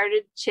they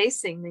started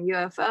chasing the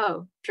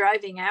UFO,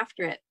 driving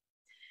after it.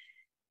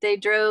 They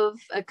drove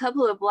a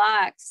couple of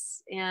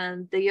blocks,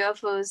 and the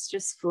UFO was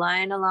just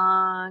flying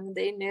along.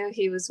 They knew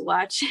he was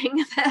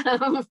watching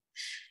them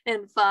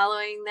and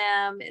following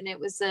them. And it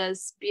was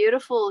this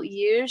beautiful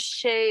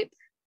U-shaped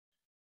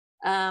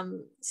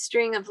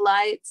string of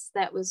lights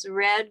that was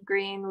red,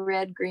 green,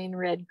 red, green,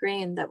 red,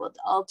 green, that would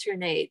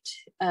alternate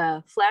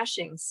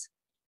flashings.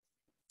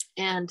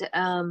 And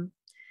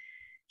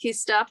he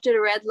stopped at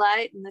a red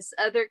light, and this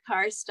other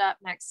car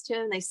stopped next to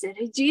him. They said,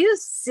 "Hey, do you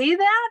see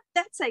that?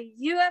 That's a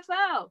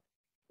UFO."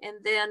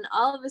 And then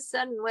all of a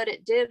sudden what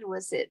it did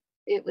was it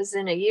was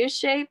in a U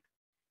shape,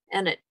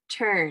 and it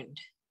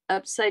turned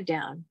upside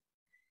down,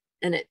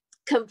 and it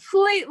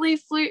completely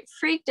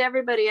freaked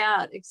everybody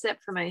out,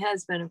 except for my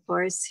husband, of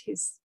course.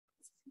 He's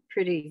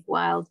pretty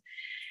wild.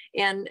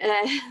 And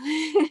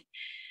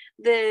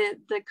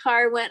the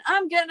car went,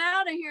 "I'm getting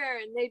out of here,"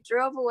 and they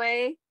drove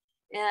away.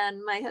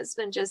 And my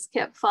husband just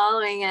kept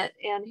following it,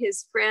 and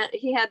his friend,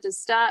 he had to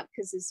stop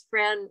because his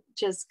friend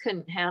just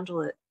couldn't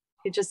handle it.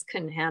 He just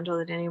couldn't handle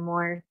it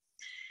anymore.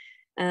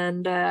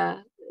 And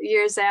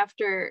years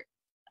after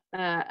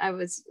I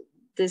was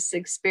this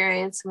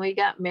experience, and we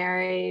got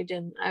married,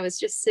 and I was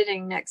just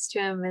sitting next to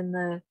him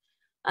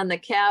on the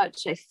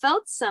couch, I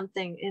felt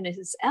something in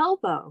his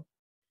elbow,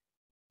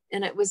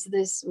 and it was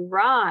this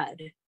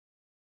rod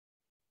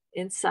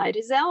inside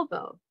his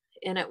elbow.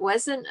 And it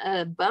wasn't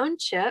a bone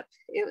chip.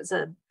 It was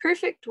a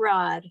perfect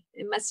rod.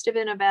 It must have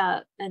been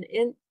about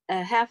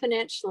a half an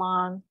inch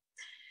long,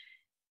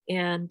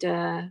 and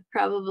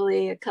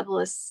probably a couple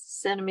of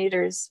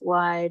centimeters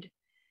wide.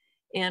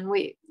 And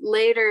we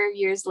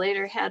years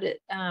later, had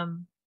it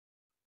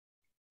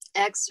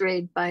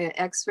x-rayed by an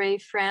x-ray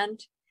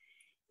friend,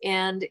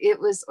 and it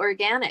was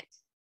organic.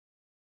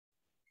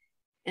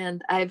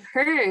 And I've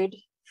heard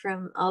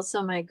from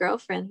also my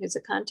girlfriend, who's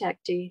a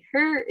contactee,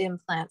 her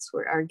implants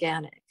were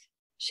organic.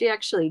 She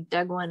actually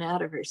dug one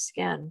out of her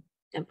skin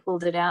and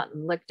pulled it out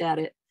and looked at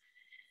it.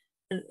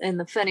 And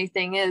the funny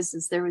thing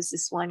is there was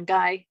this one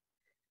guy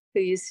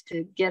who used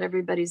to get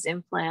everybody's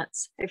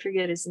implants. I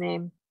forget his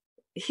name.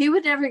 He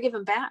would never give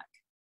them back.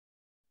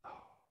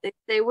 They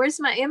say, "Where's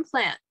my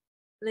implant?"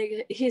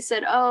 And he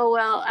said, "Oh,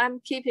 well,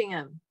 I'm keeping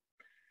them."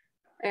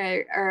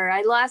 Or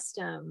 "I lost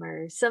them,"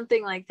 or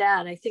something like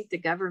that. I think the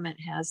government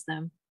has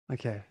them.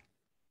 Okay.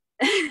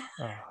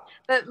 Oh.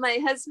 But my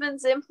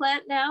husband's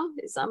implant now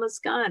is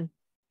almost gone.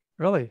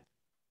 Really?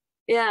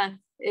 Yeah,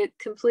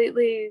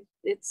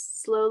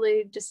 it's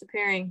slowly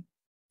disappearing.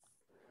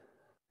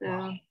 So,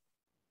 wow.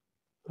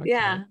 Okay.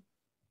 Yeah.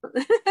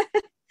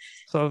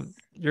 So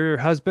your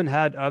husband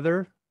had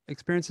other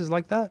experiences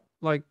like that?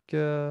 Like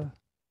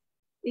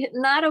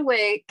Not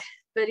awake,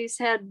 but he's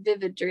had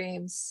vivid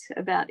dreams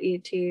about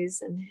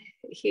ETs, and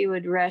he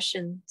would rush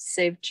and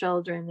save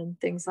children and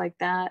things like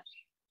that.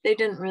 They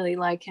didn't really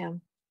like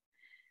him.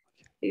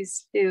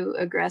 He's too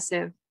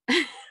aggressive.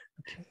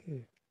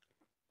 okay.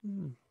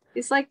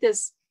 He's like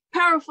this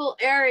powerful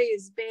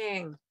Aries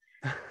being,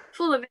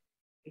 full of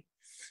energy.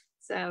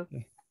 So,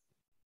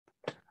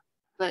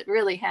 but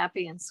really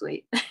happy and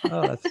sweet.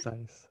 Oh, that's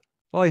nice.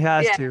 Well, he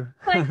has to.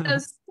 Like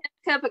those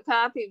cup of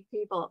coffee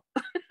people.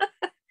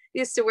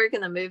 Used to work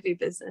in the movie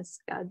business.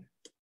 God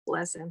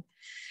bless him.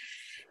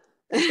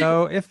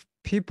 So if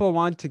people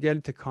want to get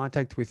into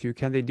contact with you,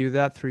 can they do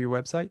that through your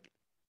website?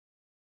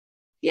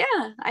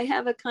 Yeah, I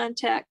have a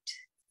contact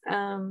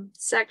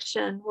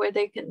section where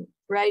they can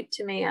write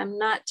to me. I'm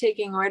not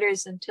taking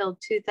orders until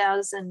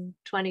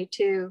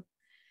 2022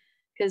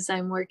 because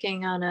I'm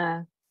working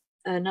on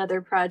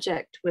another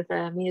project with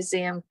a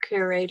museum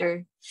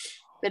curator.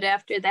 But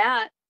after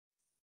that,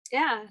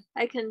 yeah,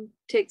 I can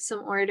take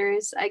some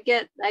orders. I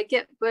get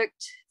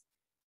booked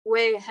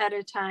way ahead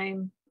of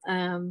time.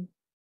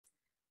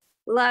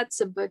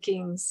 Lots of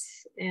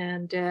bookings,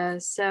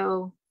 and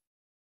so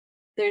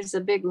there's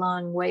a big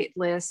long wait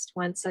list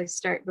once I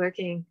start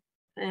booking.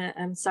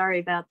 I'm sorry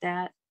about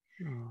that.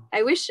 Oh.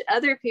 I wish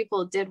other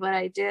people did what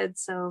I did.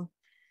 So,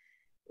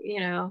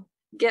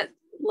 get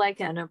like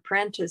an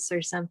apprentice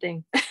or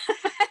something.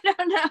 I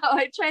don't know.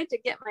 I tried to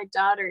get my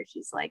daughter.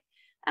 She's like,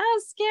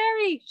 "Oh,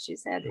 scary."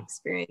 She's had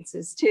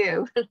experiences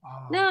too.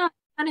 Oh. No,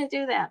 I want to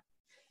do that.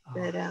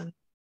 But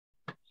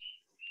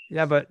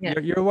yeah, but yeah.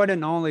 You're one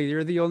and only.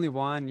 You're the only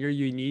one. You're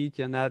unique,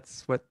 and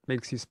that's what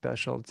makes you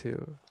special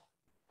too.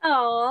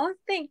 Oh,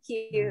 thank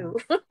you.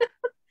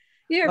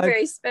 You're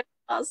very special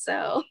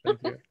also.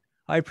 Thank you.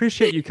 I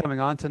appreciate you coming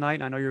on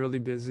tonight. I know you're really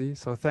busy,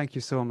 so thank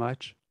you so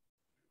much.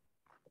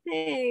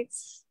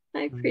 Thanks.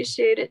 I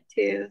appreciate it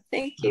too.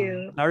 Thank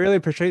you. I really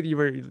appreciate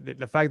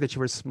the fact that you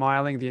were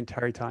smiling the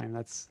entire time.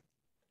 That's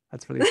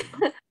really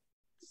fun.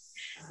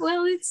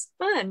 Well, it's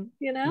fun,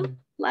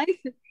 Life,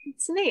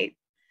 it's neat.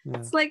 Yeah.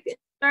 It's like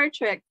Star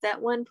Trek,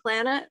 that one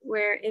planet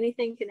where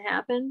anything can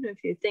happen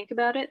if you think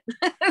about it.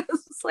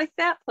 It's like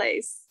that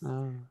place.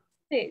 Oh.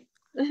 Neat.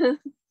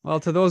 Well,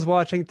 to those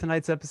watching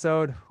tonight's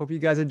episode, hope you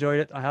guys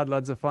enjoyed it. I had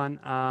lots of fun.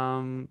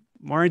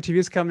 More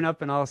interviews coming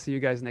up, and I'll see you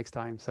guys next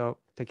time. So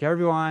take care,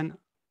 everyone.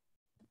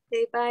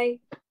 Okay, bye.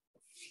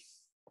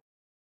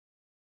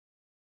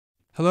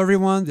 Hello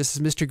everyone, this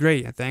is Mr.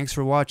 Gray, and thanks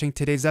for watching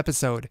today's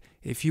episode.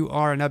 If you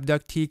are an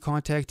abductee,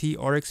 contactee,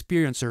 or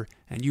experiencer,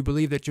 and you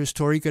believe that your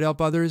story could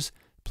help others,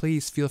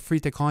 please feel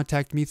free to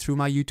contact me through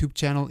my YouTube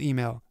channel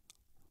email.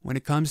 When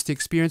it comes to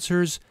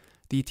experiencers,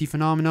 the ET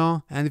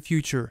phenomena, and the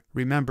future,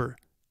 remember,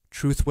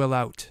 truth will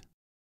out.